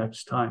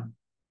next time.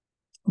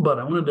 But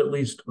I wanted to at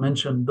least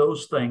mention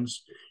those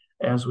things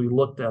as we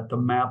looked at the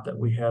map that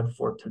we had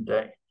for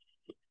today.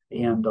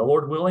 And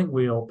Lord willing,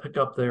 we'll pick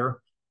up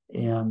there.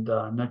 And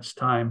next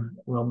time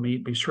we'll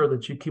meet. Be sure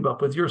that you keep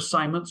up with your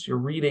assignments, your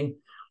reading,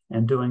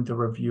 and doing the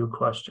review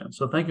questions.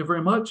 So thank you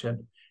very much.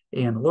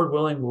 And Lord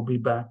willing, we'll be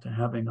back to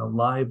having a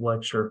live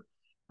lecture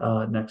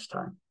next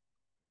time.